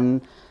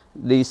 and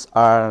these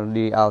are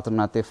the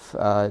alternative,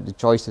 the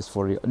choices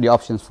for the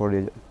options for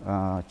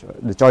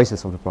the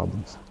choices of the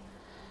problems.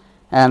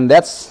 And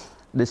that's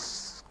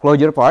this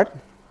Clojure part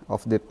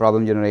of the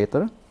problem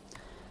generator.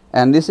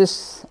 And this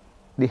is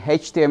the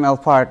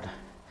HTML part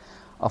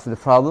of the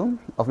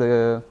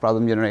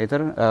problem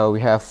generator.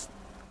 We have,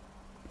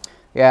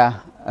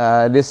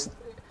 this.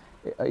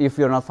 If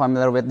you're not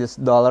familiar with this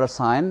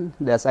 $sign,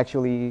 that's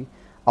actually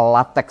a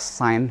LaTeX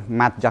sign,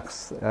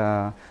 MathJax,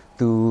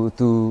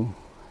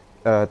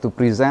 to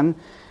present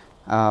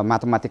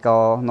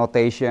mathematical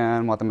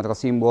notation, mathematical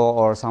symbol,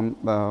 or some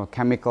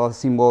chemical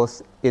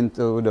symbols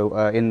into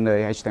in the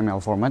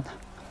HTML format.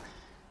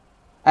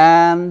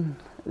 And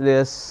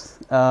this,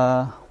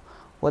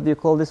 what do you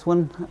call this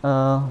one?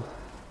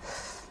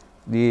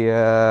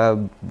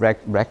 The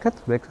bracket.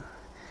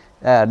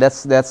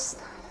 That's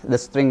the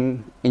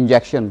string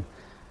injection.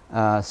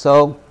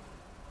 So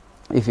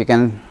if you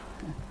can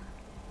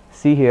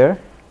see here,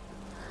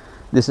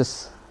 this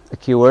is a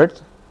keyword,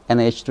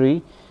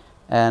 NH3,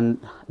 and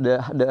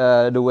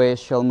the way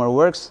Shellmer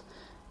works,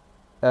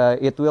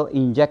 it will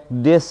inject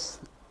this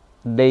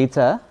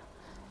data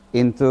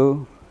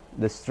into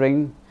the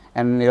string,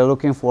 and you're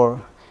looking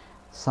for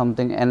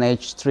something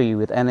NH3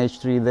 with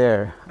NH3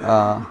 there.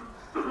 I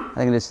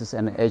think this is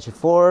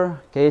NH4,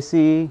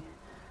 KC,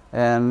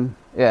 and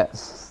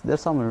yes, there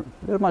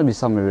might be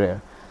somewhere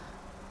there.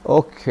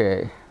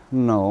 Okay,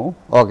 no,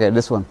 okay,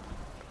 this one.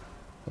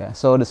 Yeah,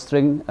 so the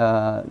string,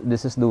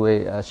 this is the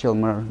way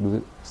Schilmer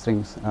do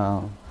strings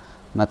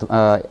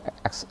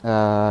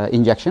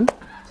injection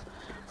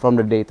from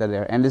the data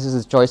there, and this is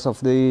the choice of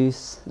the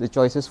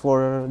choices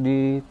for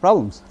the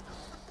problems.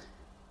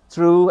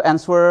 True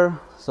answer,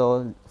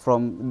 so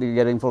from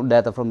getting from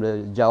data from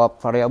the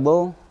Jawab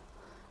variable,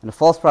 and the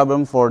false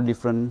problem for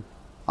different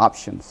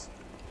options.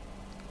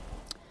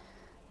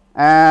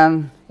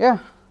 And yeah,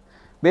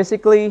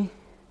 basically,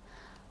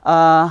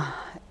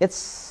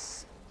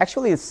 it's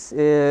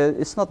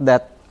not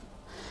that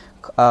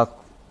I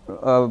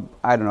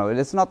don't know.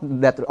 It's not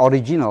that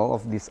original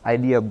of this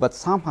idea, but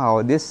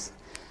somehow this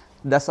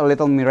does a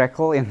little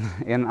miracle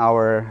in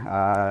our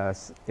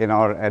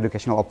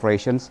educational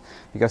operations,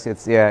 because it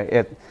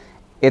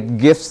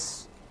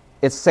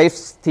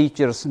saves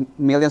teachers,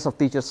 millions of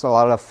teachers, a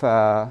lot of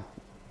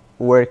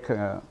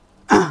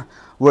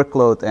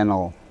workload and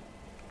all.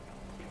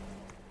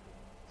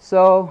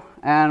 So,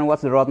 and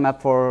what's the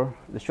roadmap for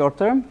the short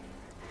term?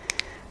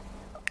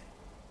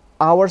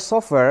 Our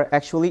software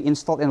actually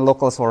installed in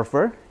local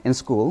server in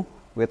school,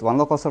 with one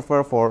local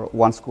server for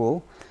one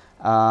school.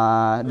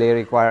 They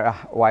require a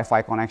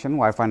Wi-Fi connection,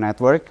 Wi-Fi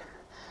network,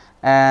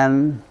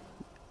 and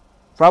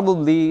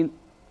probably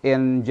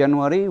in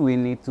January we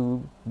need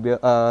to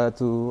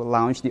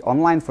launch the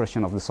online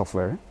version of the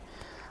software,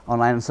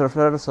 online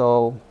server.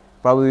 So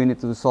probably we need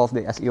to solve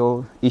the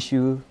SEO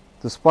issue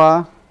to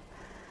SPA.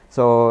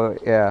 So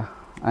yeah,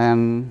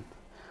 and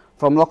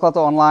from local to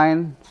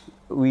online,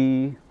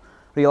 we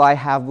rely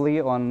heavily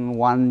on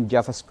one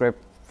JavaScript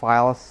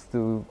files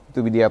to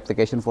be the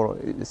application for,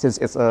 since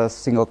it's a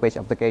single page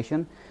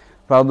application.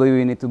 Probably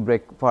we need to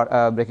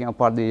breaking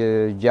apart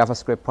the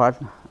JavaScript part.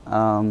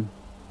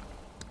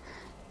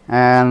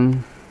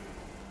 And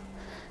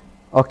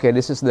okay,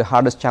 this is the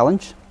hardest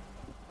challenge.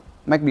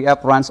 Make the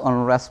app runs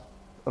on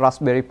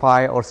Raspberry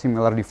Pi or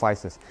similar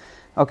devices.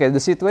 Okay, the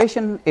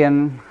situation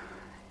in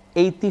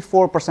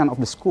 84%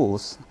 of the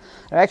schools,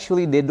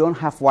 actually they don't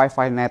have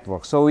Wi-Fi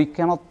network, so we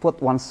cannot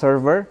put one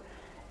server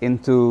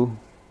into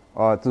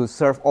to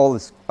serve all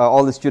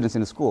the students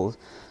in the schools.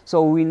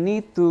 So we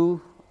need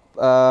to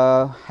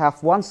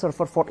have one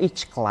server for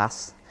each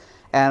class,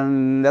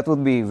 and that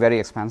would be very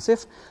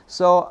expensive.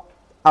 So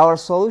our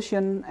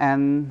solution,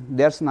 and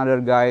there's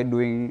another guy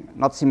doing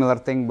not similar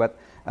thing, but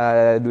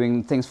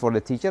doing things for the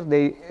teacher.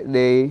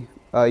 They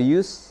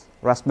use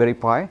Raspberry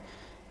Pi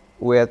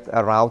with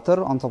a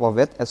router on top of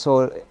it, and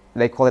so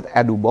they call it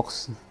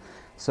EduBox.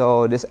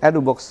 So this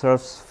EduBox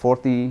serves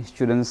 40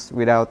 students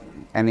without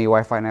any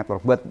Wi-Fi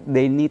network, but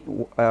we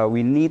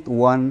need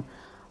one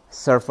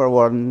server,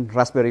 one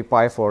Raspberry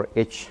Pi for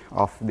each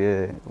of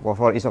the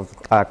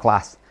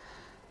class.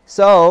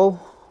 So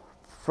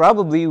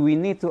probably we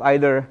need to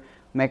either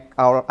make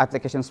our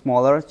application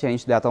smaller,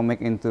 change datomic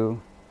into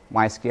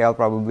MySQL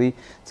probably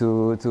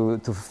to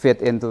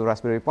fit into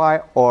Raspberry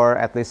Pi, or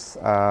at least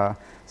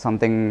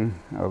something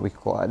we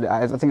call,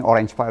 I think,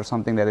 Orange Pi or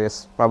something that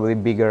is probably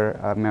bigger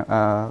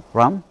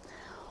RAM,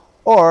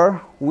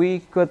 or we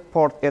could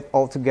port it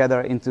all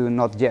together into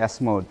Node.js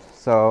mode.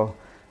 So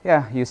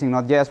yeah, using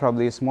Node.js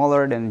probably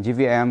smaller than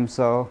JVM.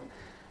 So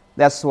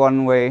that's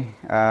one way,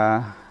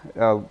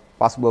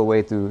 possible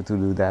way to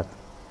do that.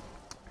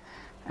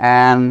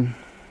 And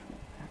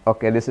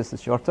okay, this is the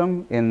short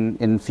term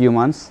in few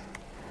months.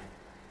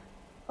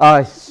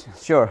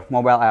 Sure,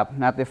 mobile app,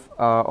 native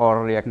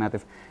or React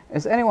Native.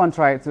 Has anyone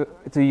tried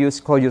to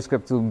use Clojure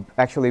script to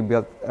actually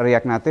build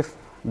React Native?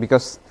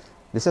 Because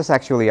this is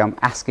actually, I'm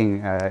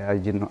asking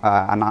an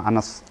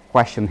honest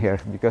question here,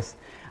 because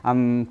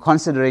I'm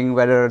considering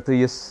whether to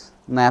use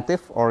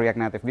native or React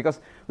Native, because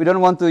we don't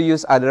want to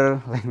use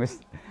other language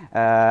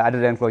other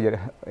than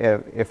Clojure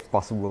if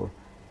possible.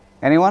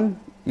 Anyone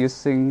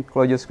using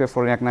Clojure script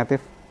for React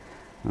Native?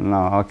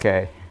 No,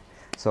 okay.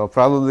 So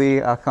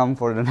probably I'll come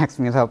for the next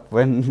meetup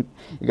when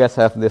you guys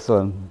have this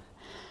one.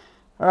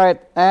 All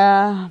right,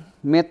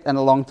 mid and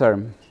long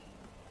term.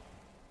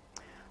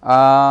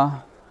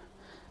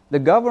 The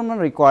government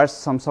requires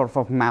some sort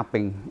of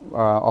mapping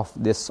of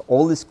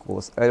all these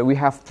schools. We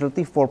have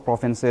 34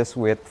 provinces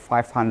with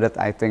 500,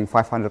 I think,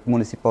 500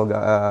 municipal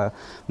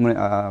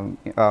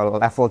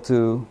level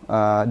 2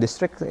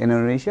 districts in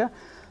Indonesia.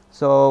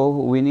 So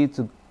we need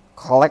to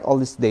collect all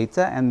this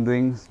data and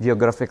doing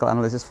geographical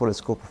analysis for the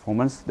school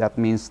performance. That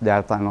means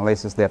data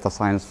analysis, data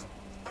science,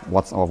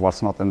 what's or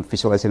what's not, and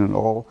visualization and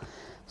all.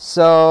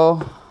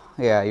 So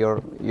yeah,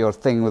 your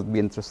thing would be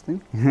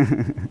interesting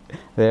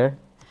there.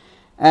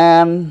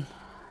 And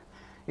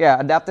yeah,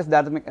 adaptive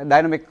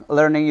dynamic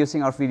learning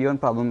using our video and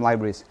problem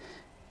libraries.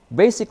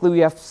 Basically, we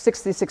have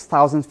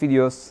 66,000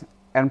 videos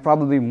and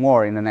probably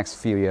more in the next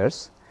few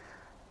years.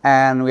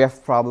 And we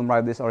have problem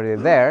libraries already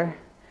there.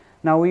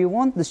 Now we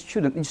want the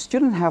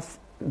student have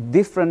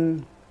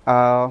different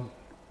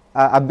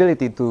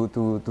ability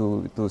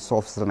to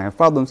solve certain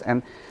problems,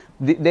 and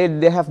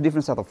they have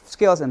different set of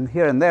skills and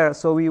here and there.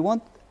 So we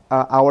want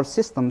our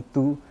system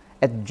to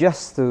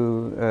adjust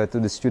to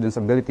the student's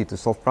ability to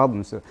solve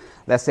problems. So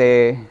let's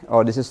say,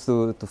 oh, this is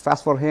too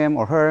fast for him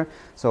or her,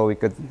 so we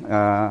could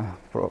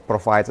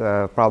provide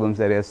problems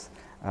that is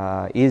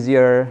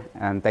easier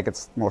and take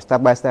it more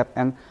step by step,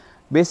 and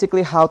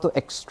basically how to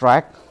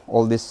extract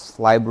all these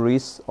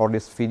libraries or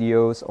these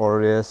videos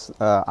or these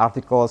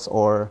articles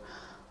or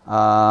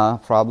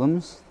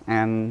problems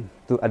and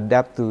to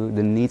adapt to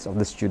the needs of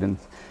the student.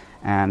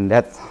 And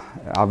that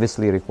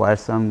obviously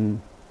requires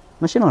some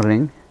machine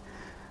learning,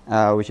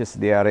 which is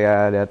the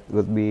area that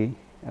would be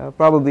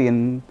probably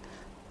in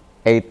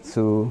 8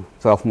 to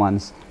 12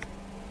 months.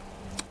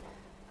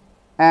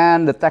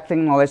 And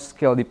detecting knowledge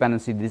skill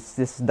dependency, this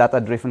is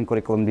data-driven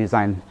curriculum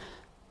design,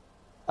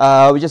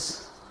 which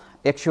is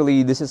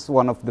actually, this is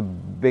one of the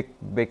big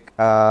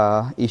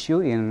issue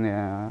in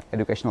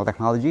educational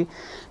technology,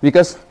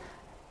 because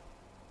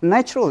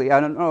naturally,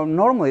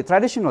 normally,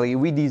 traditionally,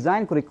 we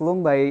design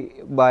curriculum by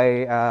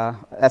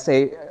let's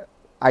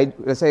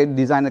say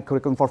design a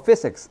curriculum for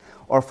physics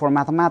or for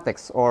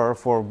mathematics or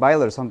for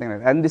biology or something like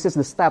that. And this is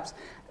the steps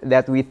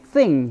that we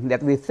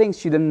think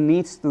student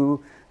needs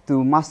to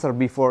master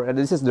before.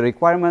 This is the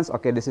requirements.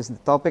 Okay, this is the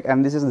topic,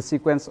 and this is the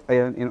sequence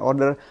in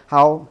order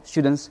how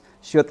students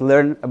should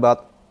learn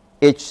about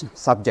each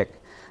subject.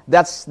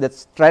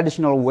 That's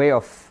traditional way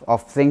of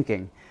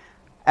thinking,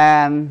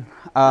 and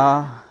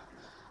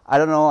I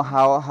don't know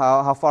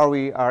how far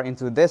we are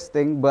into this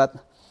thing, but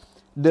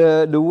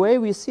the way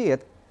we see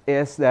it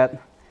is that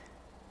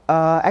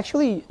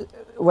actually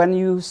when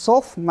you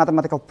solve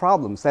mathematical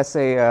problems, let's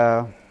say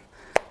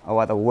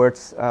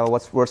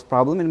what's words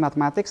problem in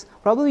mathematics,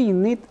 probably you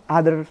need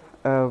other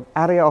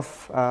area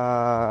of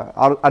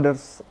other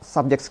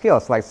subject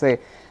skills, like say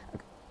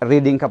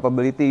reading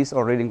capabilities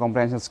or reading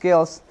comprehension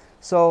skills.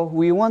 So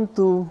we want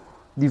to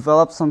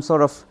develop some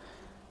sort of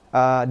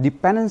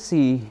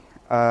dependency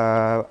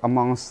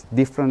amongst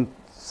different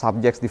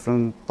subjects,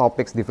 different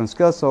topics, different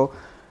skills. So,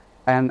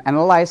 and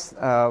analyze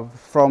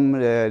from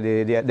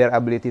their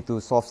ability to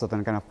solve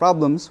certain kind of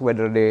problems,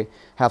 whether they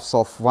have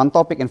solved one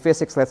topic in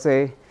physics, let's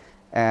say,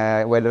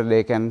 whether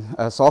they can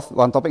solve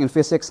one topic in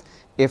physics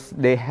if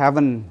they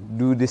haven't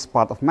do this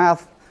part of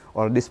math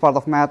or this part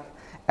of math,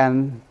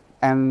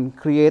 and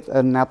create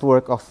a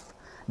network of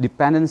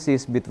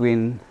dependencies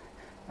between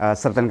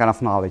certain kind of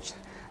knowledge.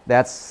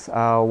 That's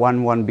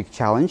one big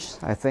challenge,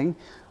 I think.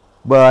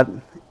 But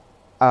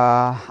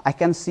I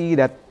can see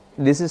that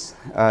this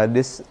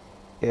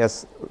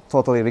is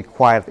totally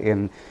required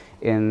in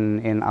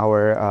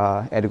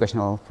our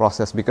educational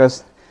process,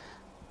 because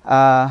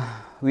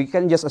we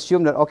can just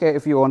assume that, okay,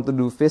 if you want to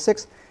do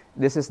physics,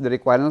 this is the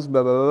requirements,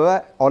 blah, blah, blah,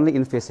 blah, only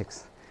in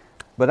physics.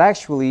 But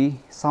actually,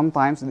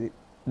 sometimes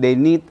they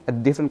need a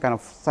different kind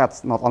of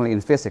sets, not only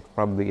in physics,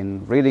 probably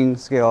in reading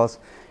skills,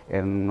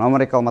 in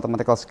numerical,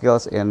 mathematical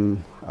skills,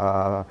 in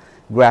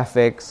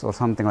graphics, or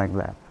something like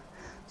that.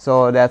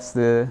 So that's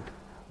the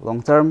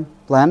long-term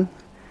plan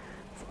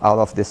out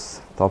of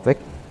this topic.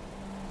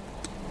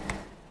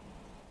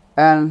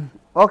 And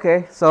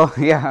okay, so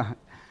yeah,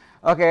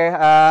 okay,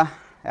 yeah,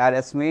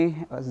 that's me,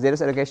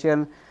 Zenius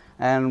Education.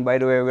 And by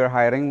the way, we're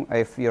hiring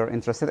if you're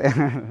interested.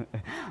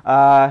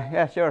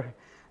 Yeah, sure.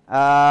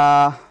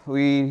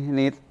 We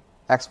need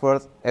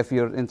experts if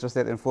you're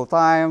interested in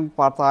full-time,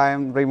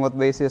 part-time, remote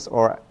basis,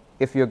 or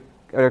if you're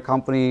a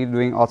company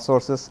doing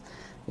outsources.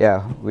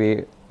 Yeah,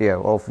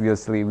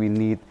 obviously we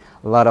need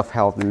a lot of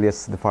help in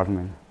this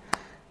department.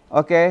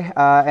 Okay,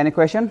 any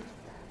question?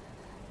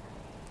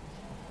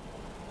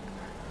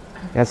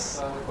 Yes.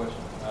 I have a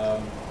question.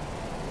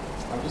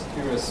 I'm just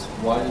curious,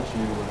 why did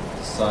you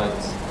decide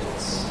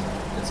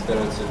it's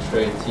better to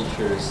train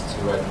teachers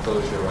to write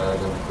Clojure rather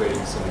than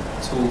creating some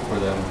tool for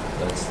them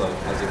that's like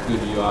has a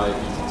good UI,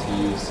 easy to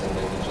use, and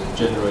they can just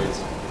generate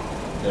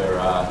their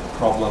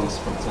problems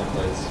from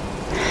templates?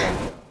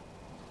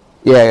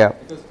 Yeah.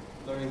 Because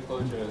learning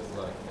Clojure is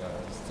like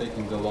it's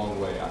taking the long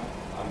way.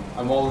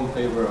 I'm all in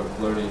favor of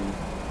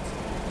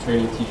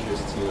training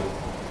teachers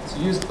to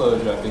use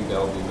Clojure. I think that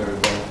will be very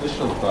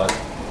beneficial, but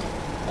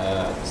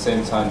at the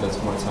same time,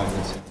 that's more time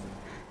consuming.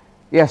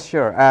 Yes,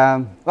 sure.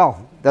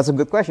 Well, that's a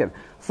good question.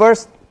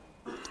 First,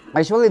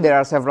 actually, there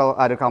are several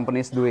other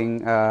companies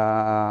doing,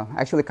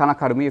 actually, Khan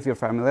Academy, if you're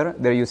familiar,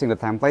 they're using the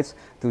templates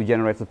to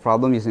generate the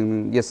problem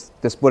using,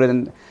 just put it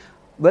in.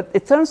 But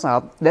it turns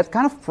out that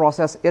kind of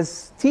process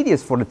is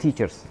tedious for the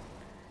teachers.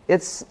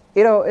 It's,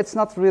 it's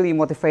not really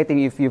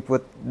motivating if you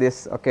put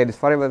this, okay, this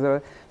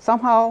variable.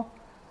 Somehow,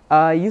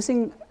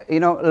 using,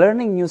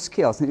 learning new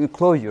skills in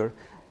Clojure,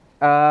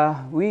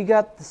 we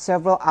got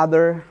several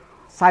other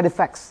side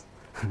effects.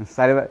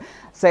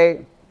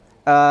 Say,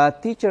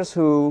 teachers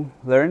who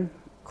learn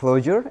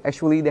Clojure,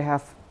 actually they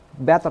have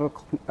better,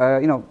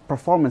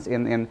 performance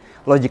in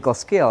logical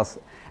skills,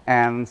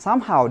 and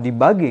somehow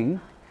debugging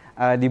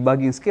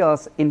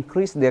skills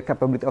increase their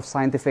capability of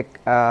scientific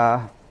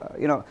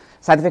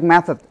scientific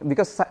method,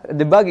 because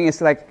debugging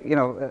is like,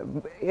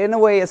 in a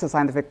way it's a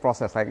scientific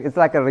process. Like it's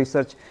like a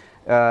research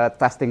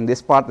testing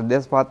this part and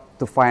this part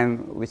to find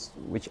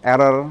which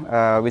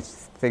error, which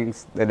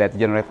things that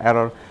generate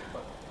error.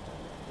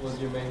 Was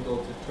your main goal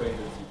to train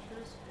the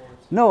teachers?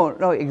 No,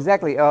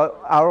 exactly.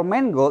 Our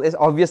main goal is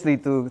obviously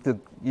to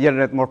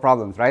generate more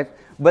problems, right?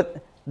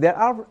 But there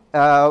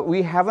are,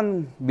 we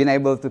haven't been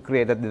able to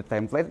create the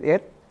template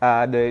yet,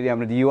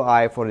 the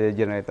UI for the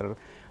generator.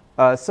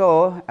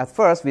 So at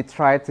first we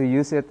tried to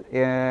use it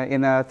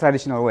in a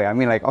traditional way. I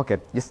mean, like, okay,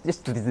 just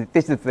teach the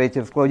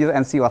teachers Clojure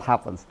and see what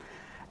happens.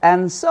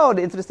 And so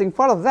the interesting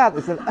part of that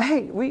is that,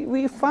 hey,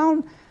 we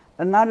found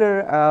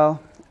another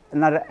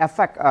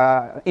effect,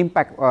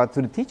 impact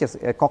to the teachers,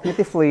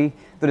 cognitively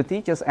to the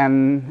teachers,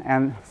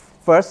 and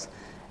first,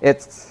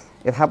 it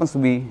happens to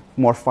be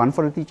more fun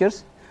for the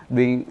teachers,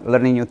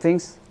 learning new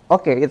things.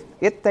 Okay,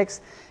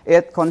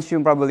 it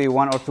consumes probably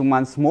 1 or 2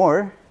 months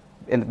more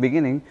in the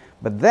beginning,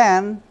 but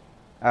then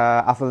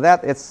after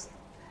that,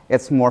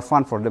 it's more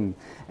fun for them,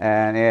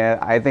 and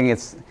I think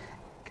it's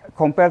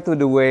compared to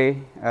the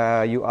way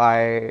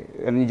UI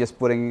and you just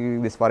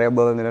putting this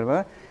variable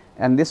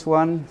and this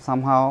one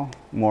somehow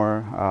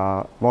more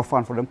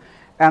fun for them.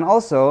 And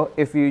also,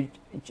 if you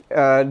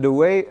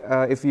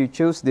if you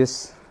choose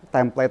this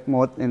template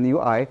mode in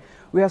UI,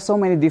 we have so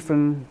many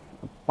different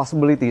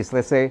possibilities.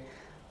 Let's say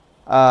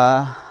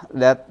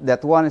that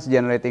one is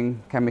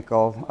generating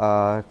chemicals,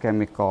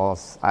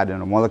 I don't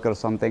know, molecule or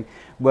something.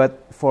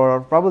 But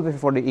probably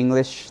for the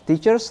English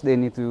teachers, they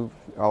need to,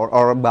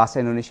 or Bahasa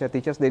Indonesia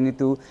teachers, they need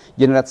to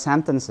generate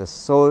sentences.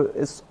 So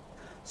it's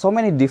so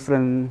many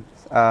different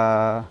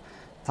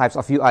types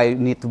of UI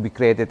need to be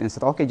created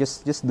instead. Okay,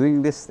 just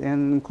doing this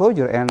in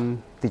Clojure,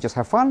 and teachers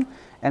have fun,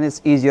 and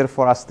it's easier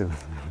for us to.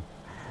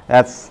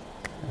 That's.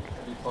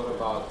 Have you thought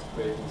about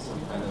creating some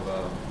kind of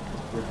a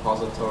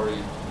repository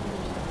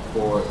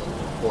for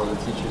the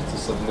teachers to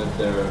submit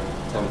their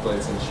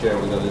templates and share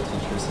with other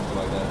teachers, something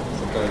like that,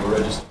 some kind of a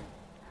registry?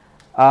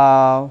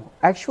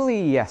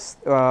 Actually, yes,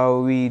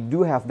 we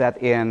do have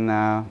that in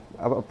a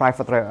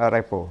private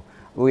repo.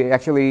 We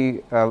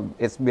actually,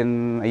 it's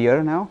been a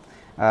year now,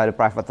 the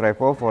private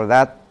repo for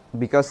that,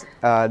 because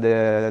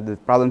the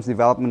problems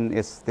development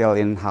is still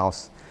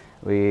in-house.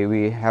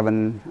 We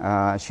haven't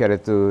shared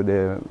it to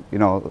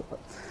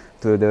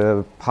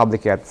the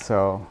public yet.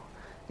 So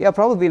yeah,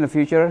 probably in the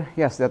future,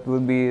 yes, that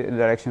would be the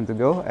direction to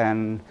go.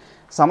 And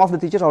some of the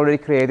teachers already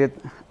created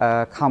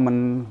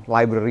common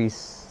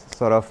libraries,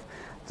 sort of,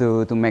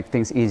 to make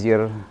things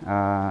easier,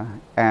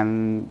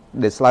 and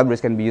these libraries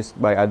can be used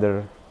by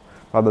other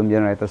problem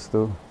generators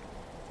too.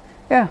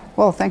 Yeah,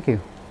 well, thank you.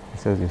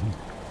 So,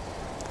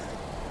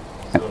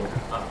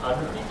 are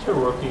the teacher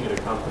working in a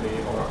company,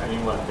 or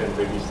anyone can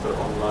register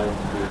online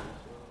to do it?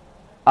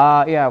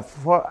 Yeah,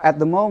 at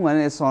the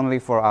moment it's only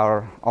for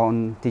our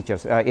own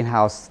teachers,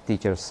 in-house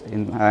teachers.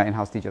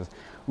 In-house teachers,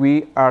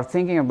 we are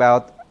thinking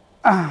about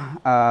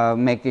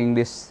making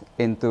this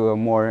into a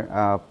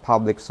more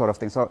public sort of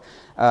thing. So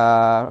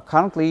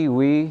currently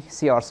we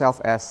see ourselves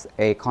as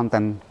a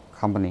content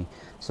company.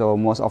 So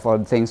most of our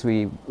things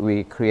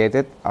we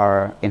created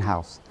are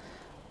in-house.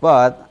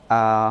 But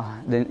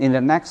in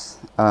the next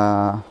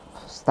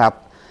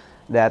step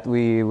that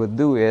we would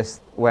do is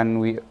when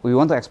we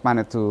want to expand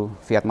it to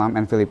Vietnam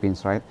and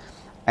Philippines, right?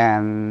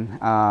 And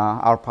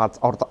our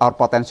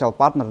potential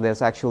partner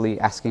is actually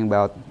asking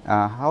about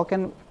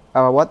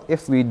what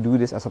if we do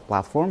this as a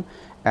platform,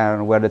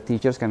 and where the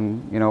teachers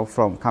can,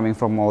 coming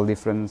from all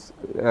different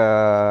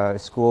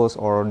schools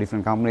or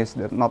different companies,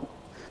 that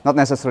not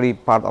necessarily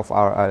part of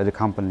the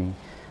company.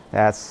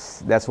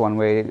 That's one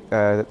way.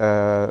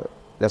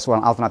 That's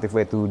one alternative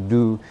way to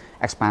do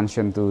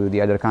expansion to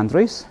the other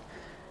countries.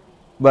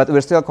 But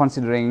we're still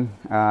considering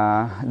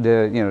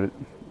the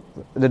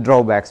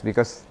drawbacks,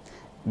 because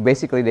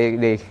basically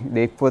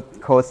they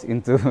put codes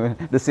into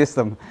the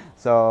system.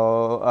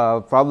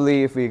 So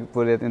probably if we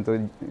put it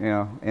into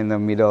in the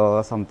middle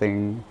or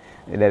something,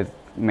 that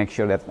make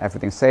sure that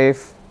everything's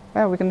safe,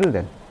 yeah, we can do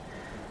that.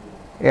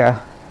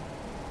 Yeah.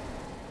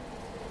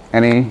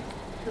 Any?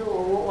 So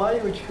why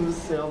you choose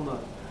Selma?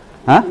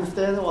 Huh?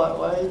 Instead,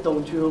 why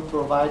don't you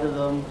provide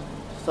them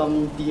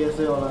some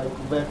DSL like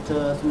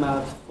vectors,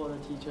 maps for the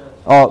teacher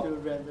to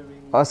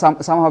rendering?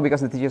 Somehow, because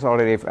the teachers are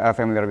already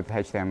familiar with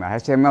HTML.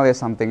 HTML is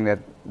something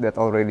that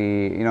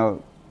already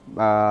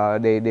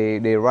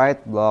they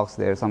write blogs.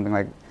 There's something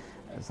like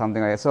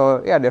that.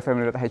 So yeah, they're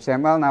familiar with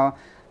HTML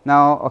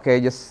now.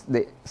 Okay, just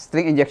the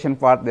string injection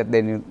part that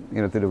they need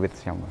to do with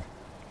HTML.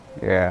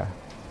 Yeah.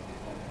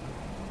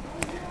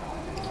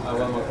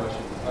 One more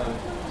question.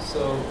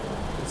 So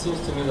it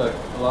seems to me like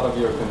a lot of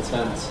your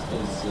content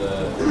is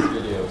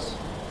videos.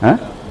 Huh?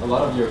 A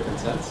lot of your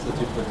content that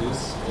you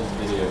produce is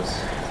videos,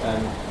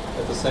 and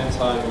at the same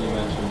time you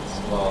mentioned,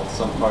 well,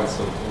 some parts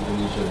of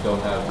Indonesia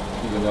don't have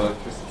even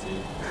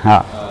electricity,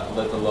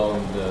 let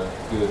alone the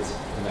good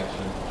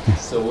connection.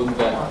 So wouldn't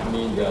that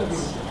mean that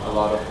a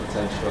lot of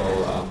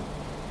potential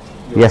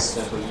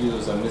potential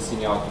users are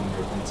missing out on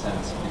your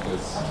content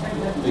because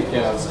they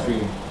cannot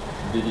stream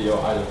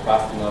video either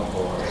fast enough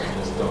or you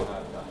just don't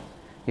have that?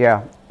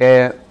 Yeah,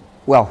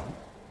 well,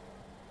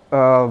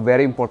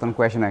 very important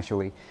question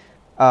actually.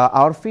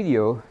 Our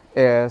video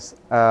is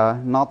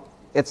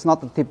it's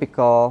not a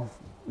typical,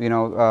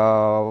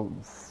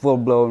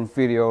 full-blown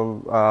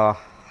video,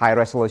 high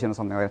resolution or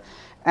something like that.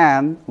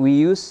 And we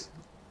use,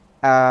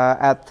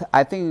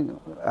 I think,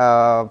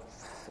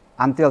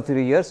 until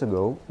 3 years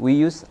ago, we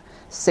use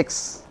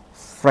 6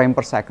 frames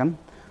per second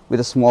with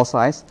a small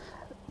size.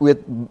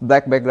 With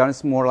black background,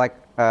 it's more like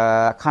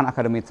Khan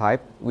Academy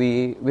type.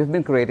 We've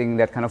been creating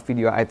that kind of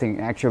video, I think,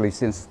 actually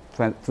since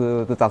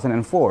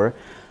 2004,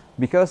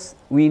 because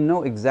we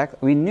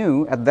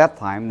knew at that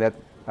time that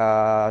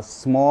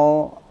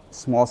small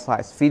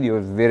size video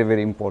is very,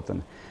 very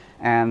important,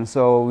 and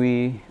so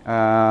we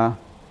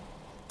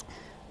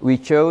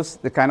chose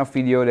the kind of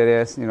video that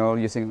is,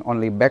 using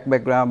only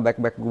background,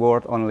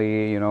 backboard,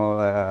 only,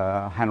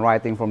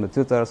 handwriting from the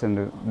tutors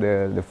and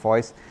the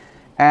voice,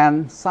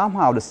 and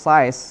somehow the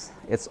size,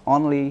 it's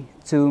only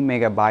 2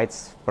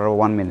 megabytes per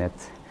 1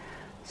 minute,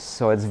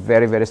 so it's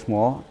very, very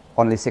small,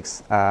 only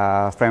 6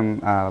 frame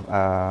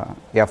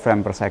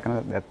per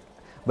second.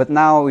 But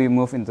now we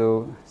move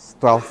into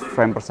 12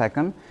 frame per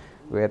second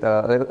with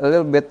a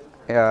little bit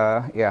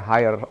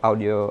higher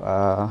audio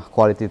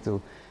quality too.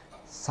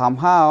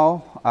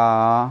 Somehow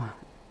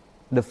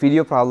the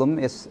video problem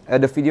is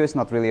the video is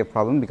not really a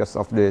problem because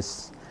of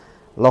this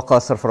local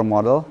server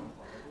model.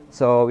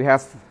 So we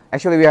have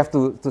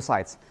two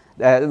sites.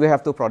 We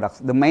have 2 products.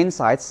 The main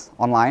sites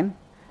online,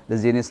 the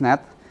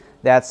Zenius.net,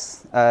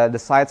 that's the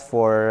site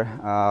for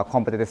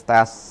competitive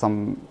tests,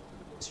 some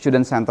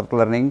student-centered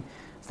learning,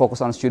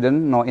 focus on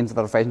student, no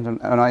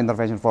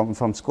intervention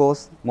from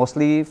schools,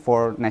 mostly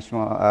for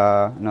national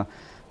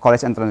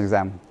college entrance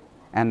exam.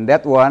 And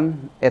that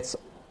one, that's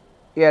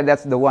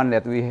the one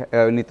that we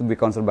need to be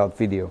concerned about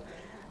video.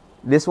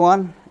 This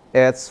one,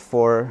 it's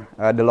for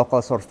the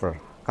local server.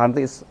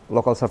 Currently, it's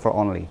local server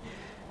only.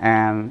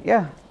 And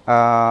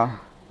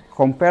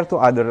compared to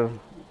other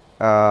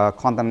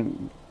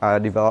content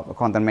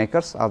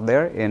makers out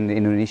there in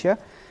Indonesia,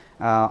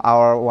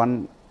 our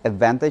one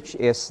advantage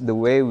is the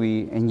way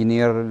we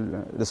engineer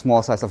the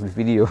small size of the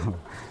video.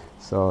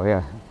 So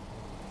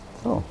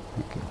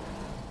thank you.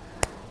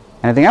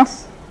 Anything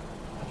else?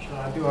 Actually,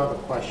 I do have a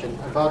question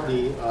about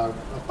the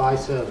Pi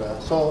server.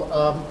 So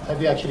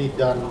have you actually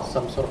done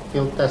some sort of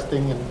field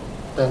testing in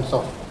terms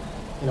of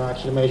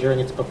actually measuring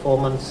its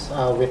performance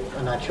with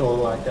an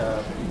actual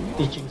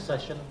teaching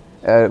session?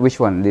 Which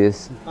one?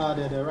 This?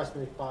 The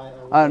Raspberry Pi.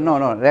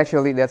 No.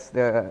 Actually, that's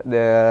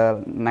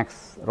the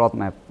next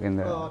roadmap in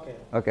the. Oh, okay.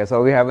 Okay,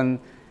 so we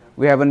haven't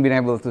been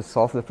able to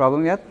solve the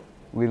problem yet.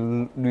 We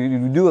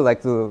do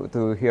like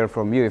to hear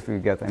from you if you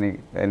get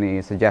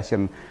any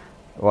suggestion.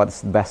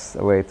 What's the best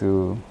way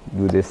to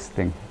do this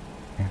thing?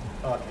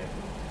 Okay.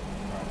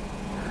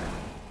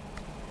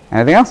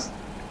 Anything else?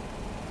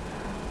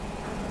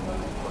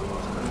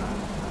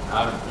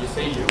 You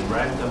say you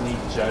randomly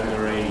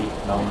generate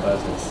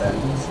numbers and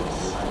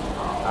sentences.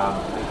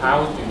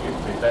 How do you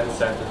prevent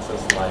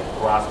sentences like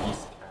grass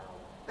is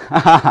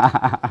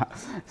cow?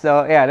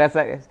 So that's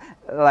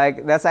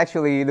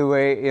actually the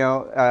way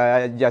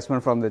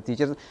judgment from the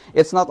teachers.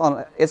 It's not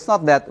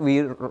that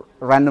we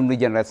randomly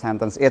generate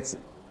sentence. It's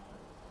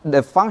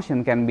the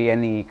function can be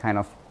any kind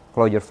of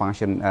Clojure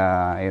function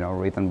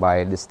written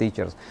by these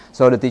teachers.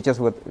 So the teachers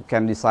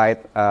can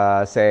decide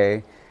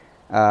say.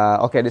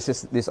 Okay,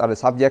 these are the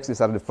subjects,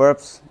 these are the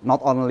verbs.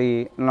 Not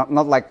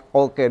like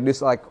okay,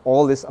 this like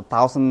all this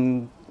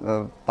 1,000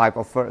 type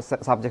of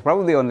subject.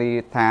 Probably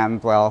only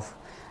 10, 12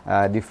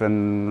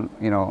 different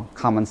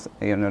comments.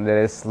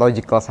 There is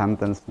logical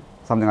sentence,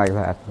 something like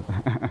that.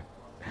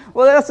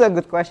 Well, that's a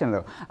good question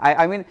though.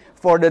 I mean,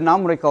 for the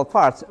numerical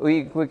parts,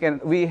 we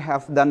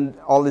have done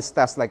all these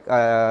tests like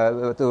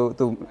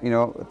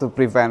to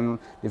prevent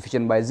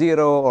division by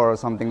 0 or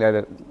something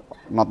that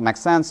not make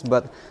sense,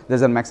 but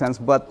doesn't make sense,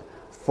 but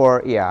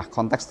for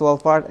contextual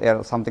part,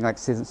 something like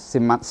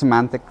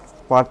semantic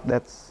part,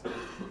 that's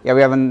we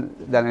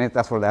haven't done any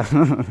tests for that.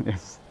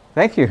 Yes.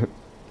 Thank you.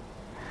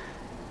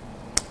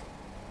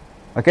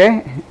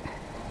 Okay.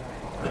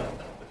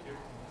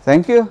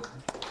 Thank you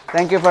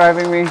for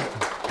having me.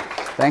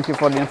 Thank you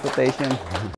for the invitation.